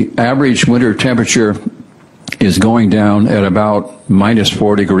 the average winter temperature is going down at about minus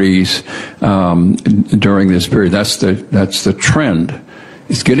 4 degrees during this period. That's the trend.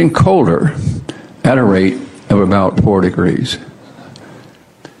 It's getting colder at a rate of about 4 degrees.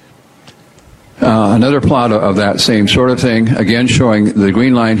 Another plot of that same sort of thing, again showing the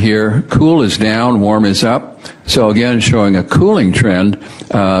green line here, cool is down, warm is up. So again showing a cooling trend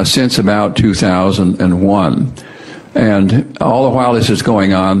since about 2001. And all the while this is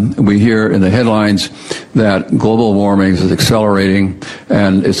going on, we hear in the headlines that global warming is accelerating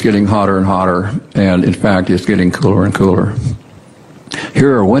and it's getting hotter and hotter, and in fact it's getting cooler and cooler.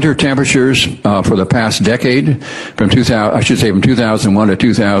 Here are winter temperatures for the past decade, from 2001 to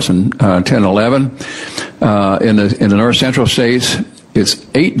 2010-11. In the north central states, it's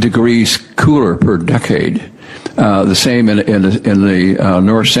 8 degrees cooler per decade. The same in the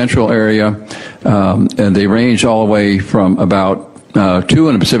north central area, and they range all the way from about 2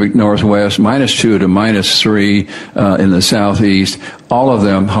 in the Pacific Northwest, -2 to -3 in the southeast. All of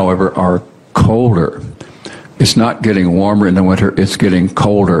them, however, are colder. It's not getting warmer in the winter, it's getting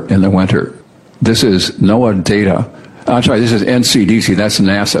colder in the winter. This is NOAA data. I'm sorry, this is NCDC, that's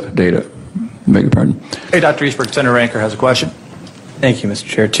NASA data. Beg your pardon. Hey, Dr. Eastberg, Senator Ranker has a question. Thank you, Mr.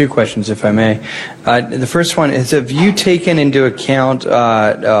 Chair. 2 questions, if I may. The first one is, have you taken into account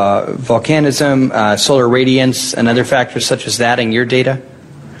volcanism, solar radiance, and other factors such as that in your data?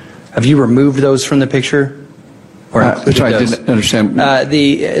 Have you removed those from the picture? Or Sorry, I didn't understand.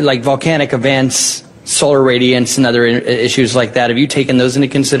 Like volcanic events, solar radiance, and other issues like that. Have you taken those into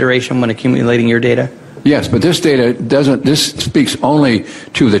consideration when accumulating your data? Yes, but this data this speaks only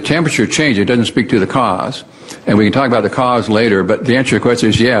to the temperature change. It doesn't speak to the cause. And we can talk about the cause later, but the answer to your question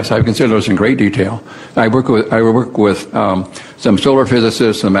is yes, I've considered those in great detail. I work with some solar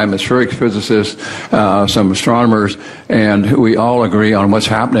physicists, some atmospheric physicists, some astronomers, and we all agree on what's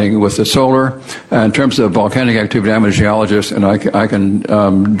happening with the solar. In terms of volcanic activity, I'm a geologist, and I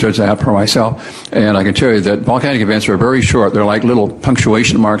can judge that for myself. And I can tell you that volcanic events are very short. They're like little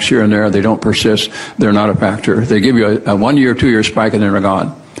punctuation marks here and there. They don't persist. They're not a factor. They give you a 1 year, 2 year spike, and then they're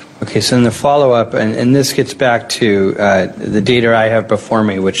gone. Okay, so in the follow-up, and this gets back to the data I have before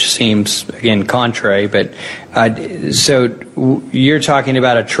me, which seems, again, contrary, but so you're talking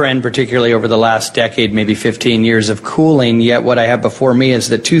about a trend, particularly over the last decade, maybe 15 years of cooling, yet what I have before me is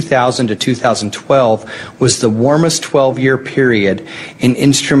that 2000 to 2012 was the warmest 12-year period in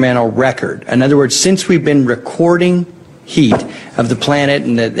instrumental record. In other words, since we've been recording heat of the planet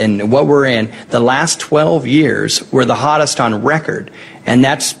and what we're in, the last 12 years were the hottest on record. And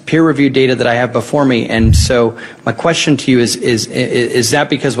that's peer-reviewed data that I have before me. And so my question to you is that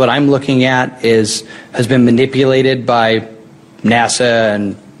because what I'm looking at has been manipulated by NASA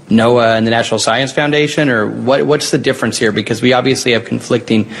and NOAA and the National Science Foundation, or what's the difference here? Because we obviously have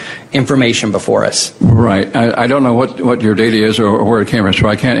conflicting information before us. Right. I don't know what your data is or where it came from, so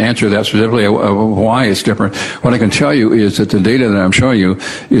I can't answer that specifically why it's different. What I can tell you is that the data that I'm showing you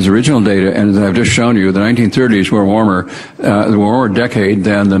is original data, and as I've just shown you, the 1930s were warmer decade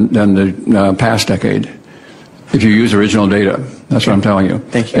than the past decade. If you use original data, that's what I'm telling you.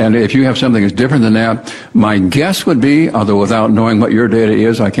 Thank you. And if you have something that's different than that, my guess would be, although without knowing what your data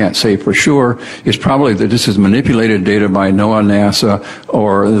is, I can't say for sure, is probably that this is manipulated data by NOAA, NASA,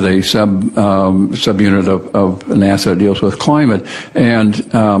 or the subunit of NASA that deals with climate. And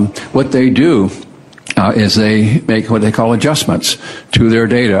what they do is they make what they call adjustments to their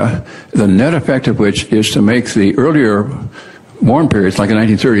data, the net effect of which is to make the earlier warm periods, like the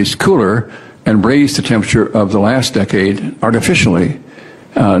 1930s, cooler, and raise the temperature of the last decade artificially,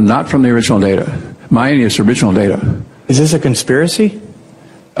 not from the original data. Mine is original data. Is this a conspiracy?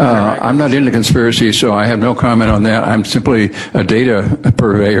 I'm not into conspiracy, so I have no comment on that. I'm simply a data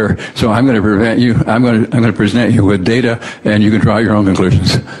purveyor, so I'm going to I'm going to present you with data, and you can draw your own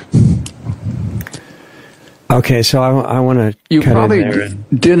conclusions. Okay, so I want to you probably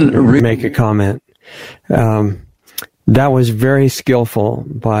didn't make a comment. That was very skillful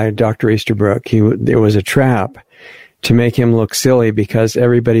by Dr. Easterbrook. It was a trap to make him look silly because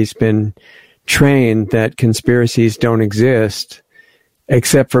everybody's been trained that conspiracies don't exist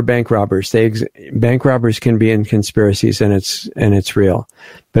except for bank robbers. Bank robbers can be in conspiracies and it's real.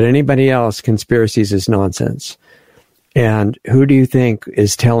 But anybody else, conspiracies is nonsense. And who do you think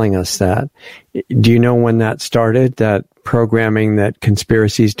is telling us that? Do you know when that started, that programming that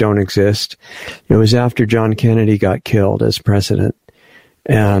conspiracies don't exist? It was after John Kennedy got killed as president.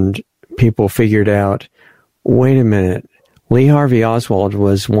 And people figured out, wait a minute, Lee Harvey Oswald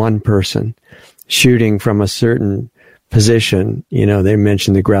was one person shooting from a certain position. You know, they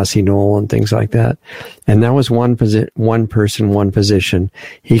mentioned the grassy knoll and things like that. And that was one person, one position.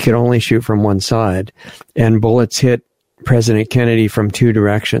 He could only shoot from one side. And bullets hit President Kennedy from two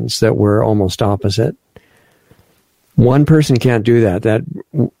directions that were almost opposite. One person can't do that. That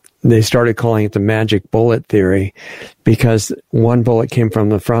they started calling it the magic bullet theory because one bullet came from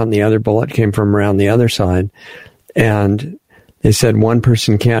the front and the other bullet came from around the other side. And they said one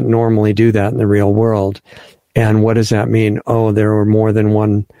person can't normally do that in the real world. And what does that mean? Oh, there were more than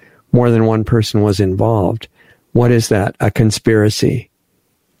one person was involved. What is that? A conspiracy.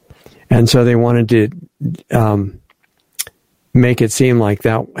 And so they wanted to make it seem like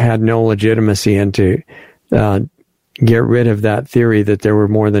that had no legitimacy and to get rid of that theory that there were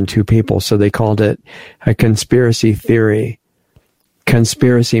more than two people. So they called it a conspiracy theory.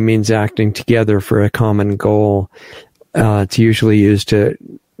 Conspiracy means acting together for a common goal, to usually use to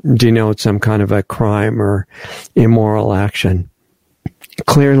denote some kind of a crime or immoral action.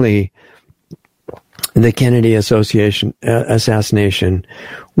 Clearly, the Kennedy assassination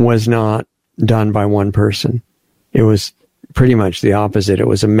was not done by one person. It was pretty much the opposite. It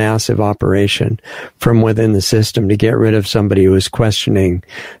was a massive operation from within the system to get rid of somebody who was questioning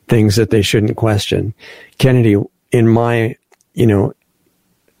things that they shouldn't question. Kennedy, in my,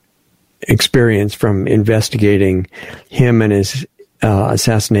 experience from investigating him and his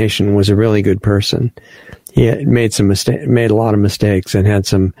assassination, was a really good person. He had made a lot of mistakes and had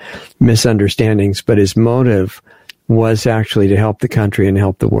some misunderstandings, but his motive was actually to help the country and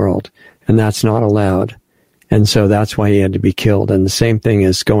help the world, and that's not allowed. And so that's why he had to be killed. And the same thing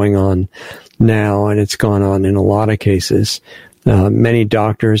is going on now, and it's gone on in a lot of cases. Many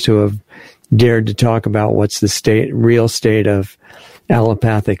doctors who have dared to talk about what's the real state of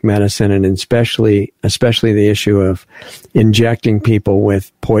allopathic medicine, and especially the issue of injecting people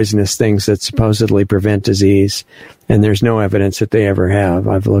with poisonous things that supposedly prevent disease. And there's no evidence that they ever have.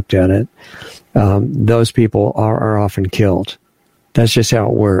 I've looked at it. Those people are often killed. That's just how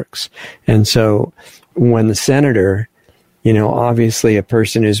it works. And so when the senator, obviously a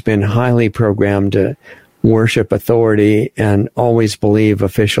person who's been highly programmed to worship authority and always believe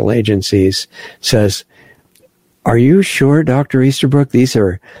official agencies, says, "Are you sure, Dr. Easterbrook, these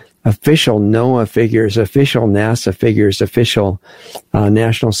are official NOAA figures, official NASA figures, official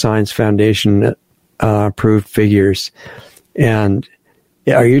National Science Foundation approved figures? And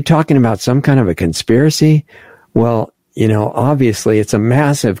are you talking about some kind of a conspiracy?" Well, obviously it's a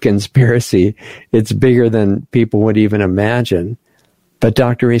massive conspiracy. It's bigger than people would even imagine. But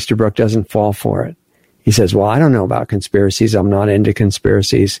Dr. Easterbrook doesn't fall for it. He says, well, I don't know about conspiracies. I'm not into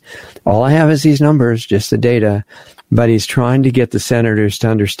conspiracies. All I have is these numbers, just the data. But he's trying to get the senators to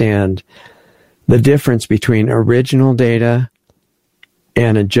understand the difference between original data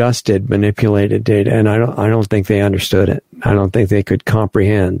and adjusted, manipulated data. And I don't think they understood it. I don't think they could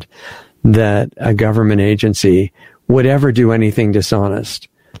comprehend that a government agency would ever do anything dishonest.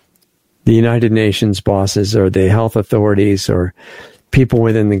 The United Nations bosses or the health authorities or people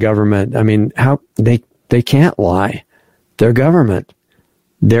within the government, I mean, how they can't lie. They're government.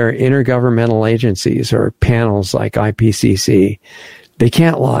 They're intergovernmental agencies or panels like IPCC. They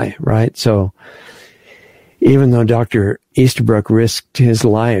can't lie, right? So even though Dr. Easterbrook risked his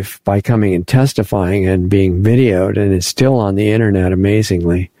life by coming and testifying and being videoed and is still on the internet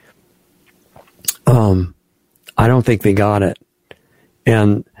amazingly, I don't think they got it.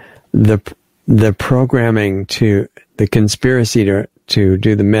 And the programming the conspiracy to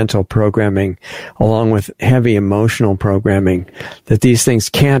do the mental programming along with heavy emotional programming that these things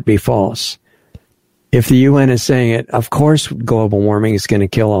can't be false. If the UN is saying it, of course global warming is going to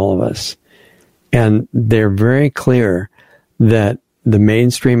kill all of us. And they're very clear that the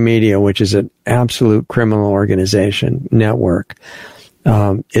mainstream media, which is an absolute criminal organization network,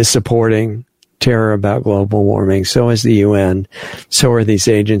 is supporting terror about global warming. So is the UN. So are these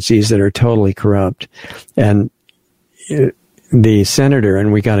agencies that are totally corrupt. And the senator,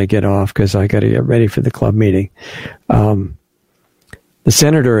 and we got to get off because I got to get ready for the club meeting. The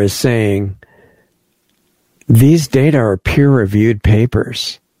senator is saying these data are peer-reviewed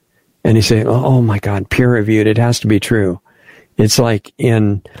papers. And he's saying, oh my God, peer-reviewed, it has to be true. It's like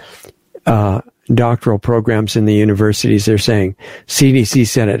in doctoral programs in the universities, they're saying, CDC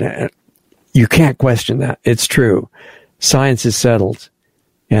said it. You can't question that. It's true. Science is settled.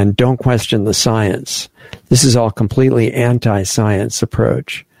 And don't question the science. This is all completely anti-science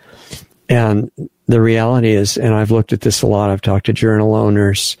approach. And the reality is, and I've looked at this a lot, I've talked to journal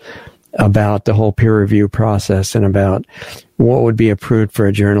owners about the whole peer review process and about what would be approved for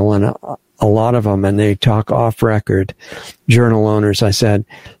a journal. And a lot of them, and they talk off record, journal owners, I said,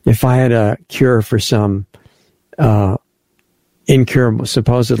 if I had a cure for some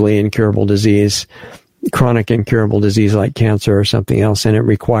supposedly incurable disease, chronic incurable disease like cancer or something else, and it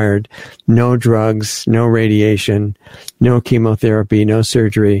required no drugs, no radiation, no chemotherapy, no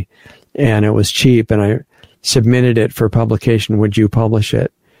surgery, and it was cheap, and I submitted it for publication, would you publish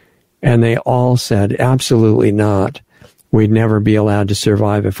it? And they all said, absolutely not. We'd never be allowed to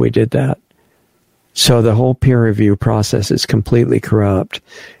survive if we did that. So the whole peer review process is completely corrupt.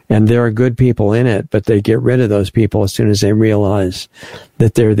 And there are good people in it, but they get rid of those people as soon as they realize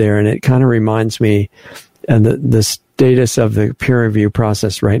that they're there. And it kind of reminds me, and the status of the peer review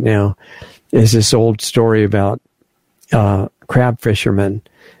process right now is this old story about crab fishermen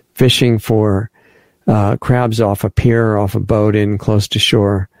fishing for crabs off a pier, off a boat in close to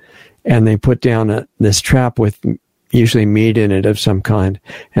shore. And they put down this trap with usually meat in it of some kind,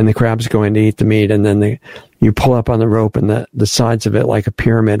 and the crabs go in to eat the meat, and then you pull up on the rope, and the sides of it like a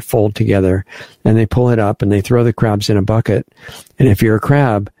pyramid fold together, and they pull it up, and they throw the crabs in a bucket. And if you're a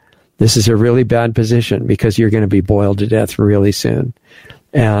crab, this is a really bad position because you're going to be boiled to death really soon.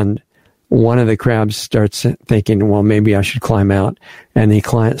 And one of the crabs starts thinking, well, maybe I should climb out, and he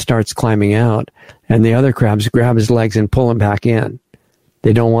starts climbing out, and the other crabs grab his legs and pull him back in.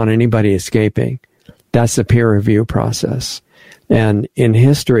 They don't want anybody escaping. That's the peer review process. And in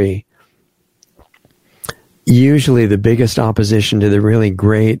history, usually the biggest opposition to the really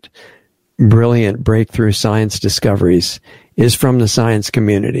great, brilliant breakthrough science discoveries is from the science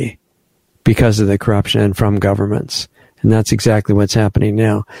community because of the corruption and from governments. And that's exactly what's happening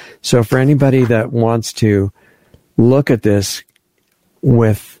now. So for anybody that wants to look at this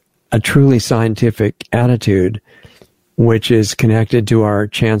with a truly scientific attitude, which is connected to our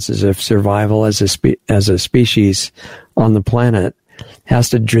chances of survival as a species on the planet, has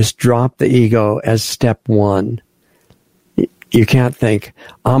to just drop the ego as step one. You can't think,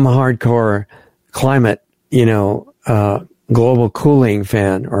 I'm a hardcore climate, global cooling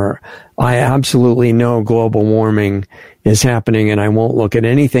fan, or I absolutely know global warming is happening and I won't look at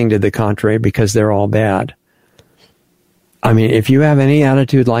anything to the contrary because they're all bad. I mean, if you have any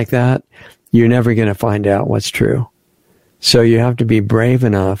attitude like that, you're never going to find out what's true. So you have to be brave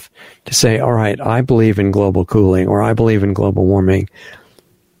enough to say, all right, I believe in global cooling or I believe in global warming,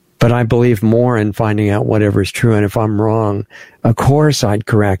 but I believe more in finding out whatever is true. And if I'm wrong, of course I'd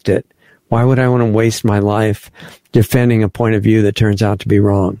correct it. Why would I want to waste my life defending a point of view that turns out to be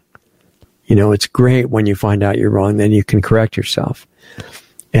wrong? It's great when you find out you're wrong, then you can correct yourself.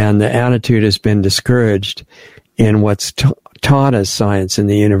 And the attitude has been discouraged in what's taught as science in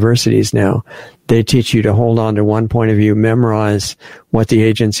the universities now. They teach you to hold on to one point of view, memorize what the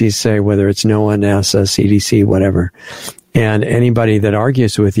agencies say, whether it's NOAA, NASA, CDC, whatever. And anybody that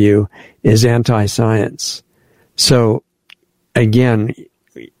argues with you is anti-science. So again,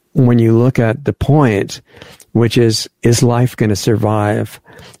 when you look at the point, which is life going to survive,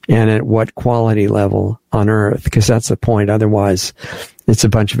 and at what quality level on Earth? Because that's the point. Otherwise, it's a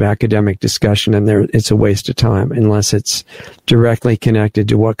bunch of academic discussion, and it's a waste of time unless it's directly connected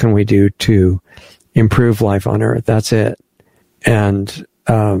to what can we do to improve life on Earth. That's it. And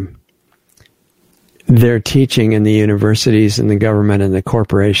they're teaching in the universities and the government and the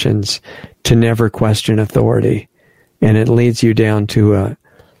corporations to never question authority. And it leads you down to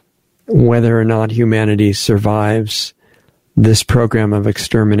whether or not humanity survives this program of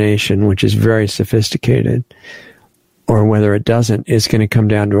extermination, which is very sophisticated, or whether it doesn't, is going to come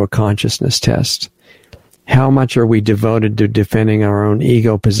down to a consciousness test. How much are we devoted to defending our own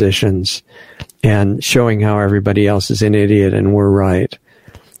ego positions and showing how everybody else is an idiot and we're right?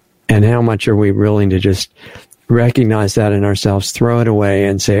 And how much are we willing to just recognize that in ourselves, throw it away,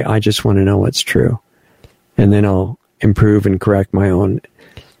 and say, I just want to know what's true. And then I'll improve and correct my own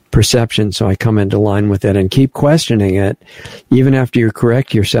perception so I come into line with it and keep questioning it. Even after you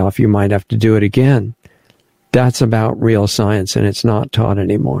correct yourself, you might have to do it again. That's about real science, and it's not taught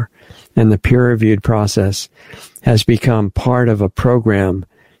anymore. And the peer-reviewed process has become part of a program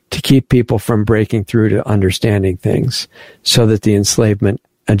to keep people from breaking through to understanding things so that the enslavement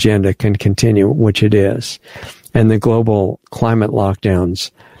agenda can continue, which it is. And the global climate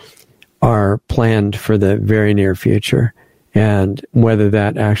lockdowns are planned for the very near future. And whether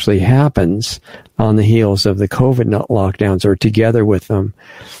that actually happens on the heels of the COVID lockdowns or together with them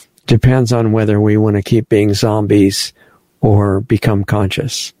depends on whether we want to keep being zombies or become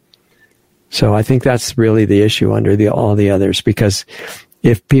conscious. So I think that's really the issue under all the others, because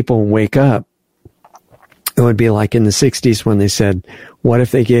if people wake up, it would be like in the 60s when they said, what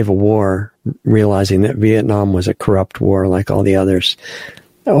if they gave a war, realizing that Vietnam was a corrupt war like all the others,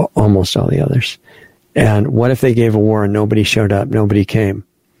 almost all the others. And what if they gave a war and nobody showed up, nobody came?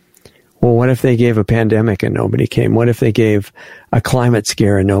 Well, what if they gave a pandemic and nobody came? What if they gave a climate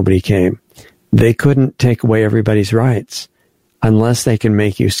scare and nobody came? They couldn't take away everybody's rights unless they can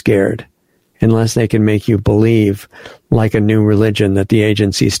make you scared, unless they can make you believe, like a new religion, that the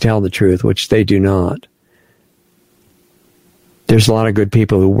agencies tell the truth, which they do not. There's a lot of good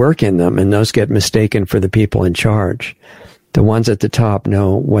people who work in them, and those get mistaken for the people in charge. The ones at the top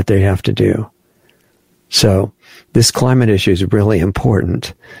know what they have to do. So this climate issue is really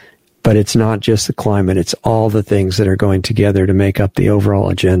important, but it's not just the climate. It's all the things that are going together to make up the overall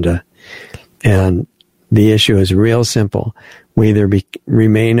agenda. And the issue is real simple. We either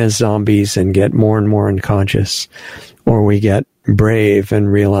remain as zombies and get more and more unconscious, or we get brave and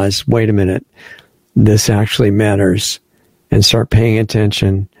realize, wait a minute, this actually matters, and start paying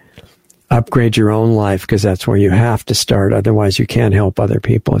attention. Upgrade your own life, because that's where you have to start. Otherwise, you can't help other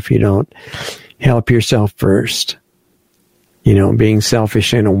people if you don't help yourself first. You know, being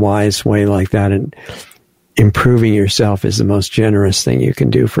selfish in a wise way like that and improving yourself is the most generous thing you can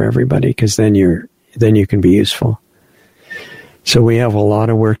do for everybody, because then you can be useful. So we have a lot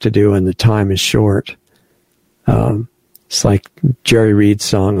of work to do, and the time is short. It's like Jerry Reed's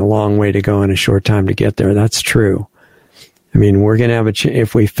song, "A long way to go and a short time to get there." That's true. I mean, we're going to have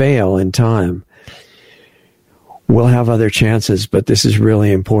if we fail in time, we'll have other chances, but this is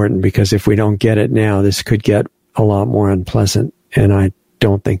really important, because if we don't get it now, this could get a lot more unpleasant, and I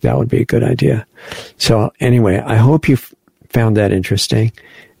don't think that would be a good idea. So anyway, I hope you found that interesting.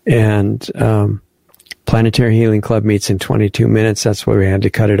 And Planetary Healing Club meets in 22 minutes. That's why we had to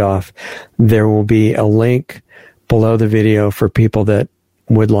cut it off. There will be a link below the video for people that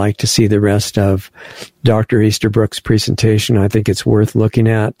would like to see the rest of Dr. Easterbrook's presentation. I think it's worth looking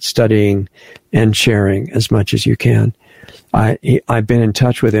at, studying, and sharing as much as you can. I've been in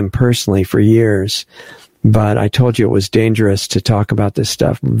touch with him personally for years, but I told you it was dangerous to talk about this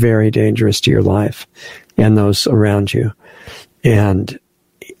stuff, very dangerous to your life and those around you. And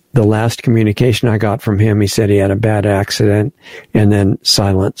the last communication I got from him, he said he had a bad accident and then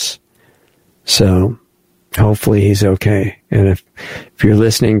silence. So hopefully he's okay. And if you're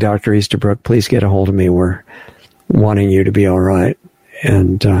listening, Dr. Easterbrook, please get a hold of me. We're wanting you to be all right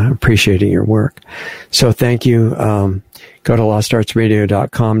and appreciating your work. So thank you. Go to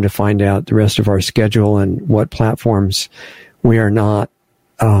lostartsradio.com to find out the rest of our schedule and what platforms we are not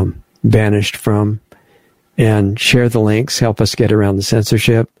banished from. And share the links. Help us get around the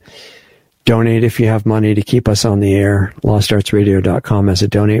censorship. Donate if you have money to keep us on the air. LostArtsRadio.com has a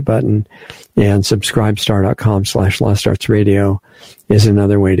donate button. And subscribestar.com/LostArtsRadio is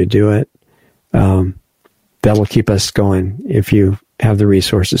another way to do it. That will keep us going if you have the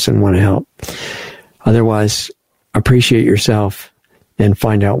resources and want to help. Otherwise, appreciate yourself and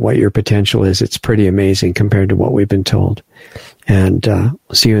find out what your potential is. It's pretty amazing compared to what we've been told. And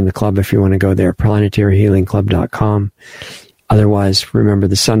see you in the club if you want to go there, planetaryhealingclub.com. Otherwise, remember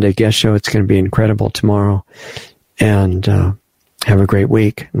the Sunday guest show. It's going to be incredible tomorrow. And have a great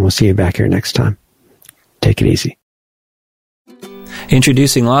week, and we'll see you back here next time. Take it easy.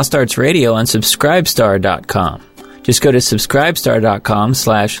 Introducing Lost Arts Radio on Subscribestar.com. Just go to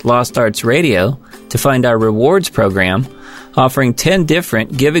Subscribestar.com/LostArtsRadio to find our rewards program, offering 10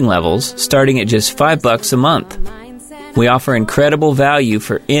 different giving levels starting at just $5 a month. We offer incredible value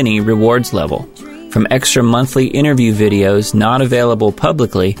for any rewards level, from extra monthly interview videos not available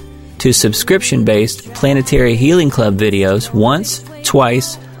publicly to subscription-based Planetary Healing Club videos once,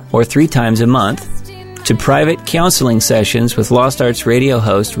 twice, or 3 times a month, to private counseling sessions with Lost Arts Radio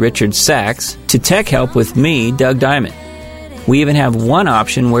host Richard Sachs, to tech help with me, Doug Diamond. We even have one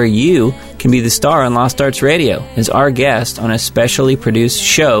option where you can be the star on Lost Arts Radio as our guest on a specially produced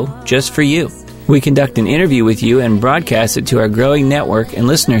show just for you. We conduct an interview with you and broadcast it to our growing network and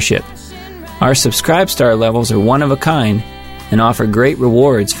listenership. Our Subscribestar levels are one of a kind and offer great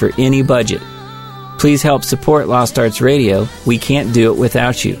rewards for any budget. Please help support Lost Arts Radio. We can't do it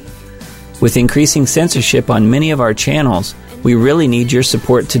without you. With increasing censorship on many of our channels, we really need your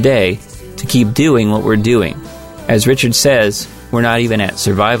support today to keep doing what we're doing. As Richard says, we're not even at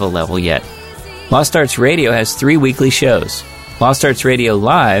survival level yet. Lost Arts Radio has 3 weekly shows. Lost Arts Radio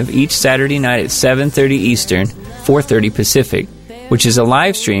Live each Saturday night at 7:30 Eastern, 4:30 Pacific, which is a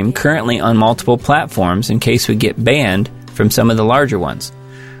live stream currently on multiple platforms in case we get banned from some of the larger ones.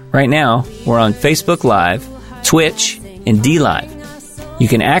 Right now, we're on Facebook Live, Twitch, and DLive. You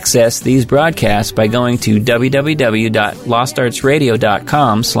can access these broadcasts by going to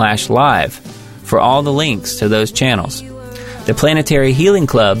www.lostartsradio.com/live for all the links to those channels. The Planetary Healing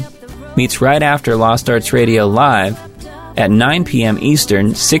Club meets right after Lost Arts Radio Live at 9 p.m.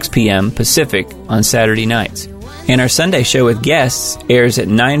 Eastern, 6 p.m. Pacific on Saturday nights. And our Sunday show with guests airs at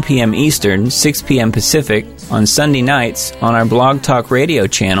 9 p.m. Eastern, 6 p.m. Pacific on Sunday nights on our Blog Talk Radio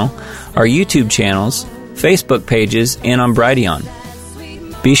channel, our YouTube channels, Facebook pages, and on Brighteon.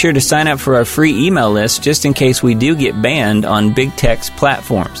 Be sure to sign up for our free email list just in case we do get banned on big tech's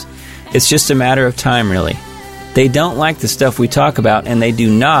platforms. It's just a matter of time, really. They don't like the stuff we talk about, and they do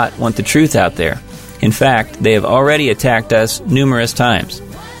not want the truth out there. In fact, they have already attacked us numerous times.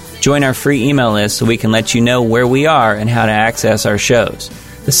 Join our free email list so we can let you know where we are and how to access our shows.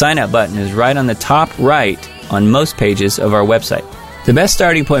 The sign-up button is right on the top right on most pages of our website. The best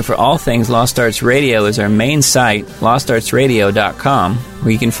starting point for all things Lost Arts Radio is our main site, lostartsradio.com,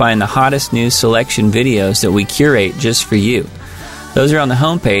 where you can find the hottest news selection videos that we curate just for you. Those are on the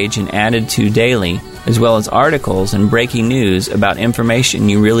homepage and added to daily, as well as articles and breaking news about information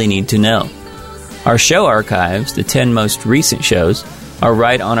you really need to know. Our show archives, the 10 most recent shows, are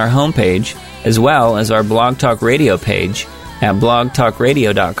right on our homepage, as well as our Blog Talk Radio page at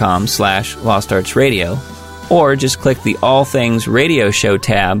blogtalkradio.com/lostartsradio, or just click the All Things Radio Show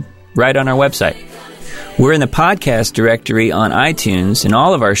tab right on our website. We're in the podcast directory on iTunes, and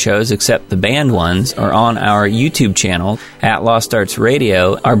all of our shows except the banned ones are on our YouTube channel at Lost Arts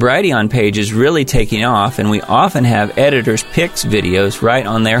Radio. Our Brighteon page is really taking off, and we often have editors' picks videos right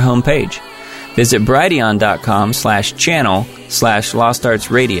on their homepage. Visit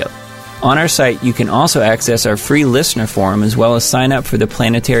brighteon.com/channel/LostArtsRadio. On our site, you can also access our free listener forum as well as sign up for the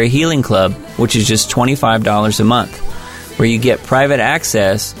Planetary Healing Club, which is just $25 a month, where you get private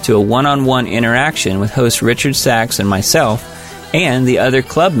access to a one-on-one interaction with host Richard Sachs and myself and the other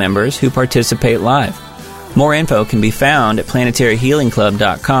club members who participate live. More info can be found at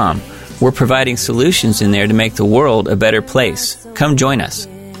planetaryhealingclub.com. We're providing solutions in there to make the world a better place. Come join us.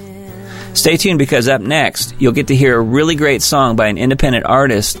 Stay tuned, because up next, you'll get to hear a really great song by an independent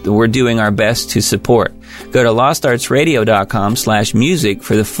artist that we're doing our best to support. Go to lostartsradio.com/music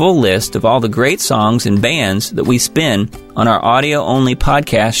for the full list of all the great songs and bands that we spin on our audio-only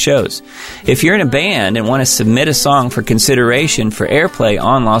podcast shows. If you're in a band and want to submit a song for consideration for airplay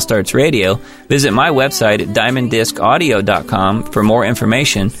on Lost Arts Radio, visit my website at diamonddiscaudio.com for more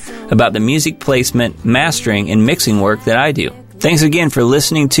information about the music placement, mastering, and mixing work that I do. Thanks again for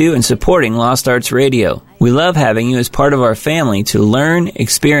listening to and supporting Lost Arts Radio. We love having you as part of our family to learn,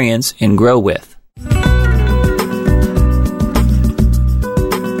 experience, and grow with.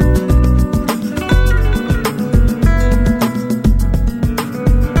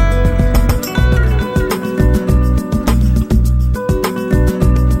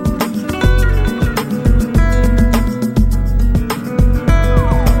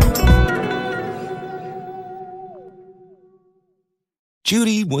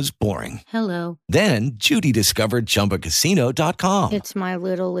 Judy was boring. Hello. Then Judy discovered ChumbaCasino.com. It's my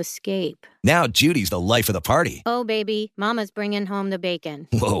little escape. Now Judy's the life of the party. Oh, baby, mama's bringing home the bacon.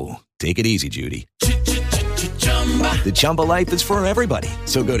 Whoa, take it easy, Judy. The Chumba life is for everybody.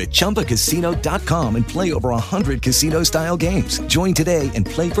 So go to ChumbaCasino.com and play over 100 casino-style games. Join today and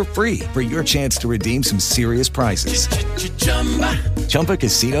play for free for your chance to redeem some serious prizes.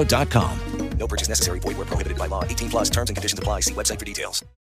 ChumbaCasino.com. No purchase necessary. Void where prohibited by law. 18+ terms and conditions apply. See website for details.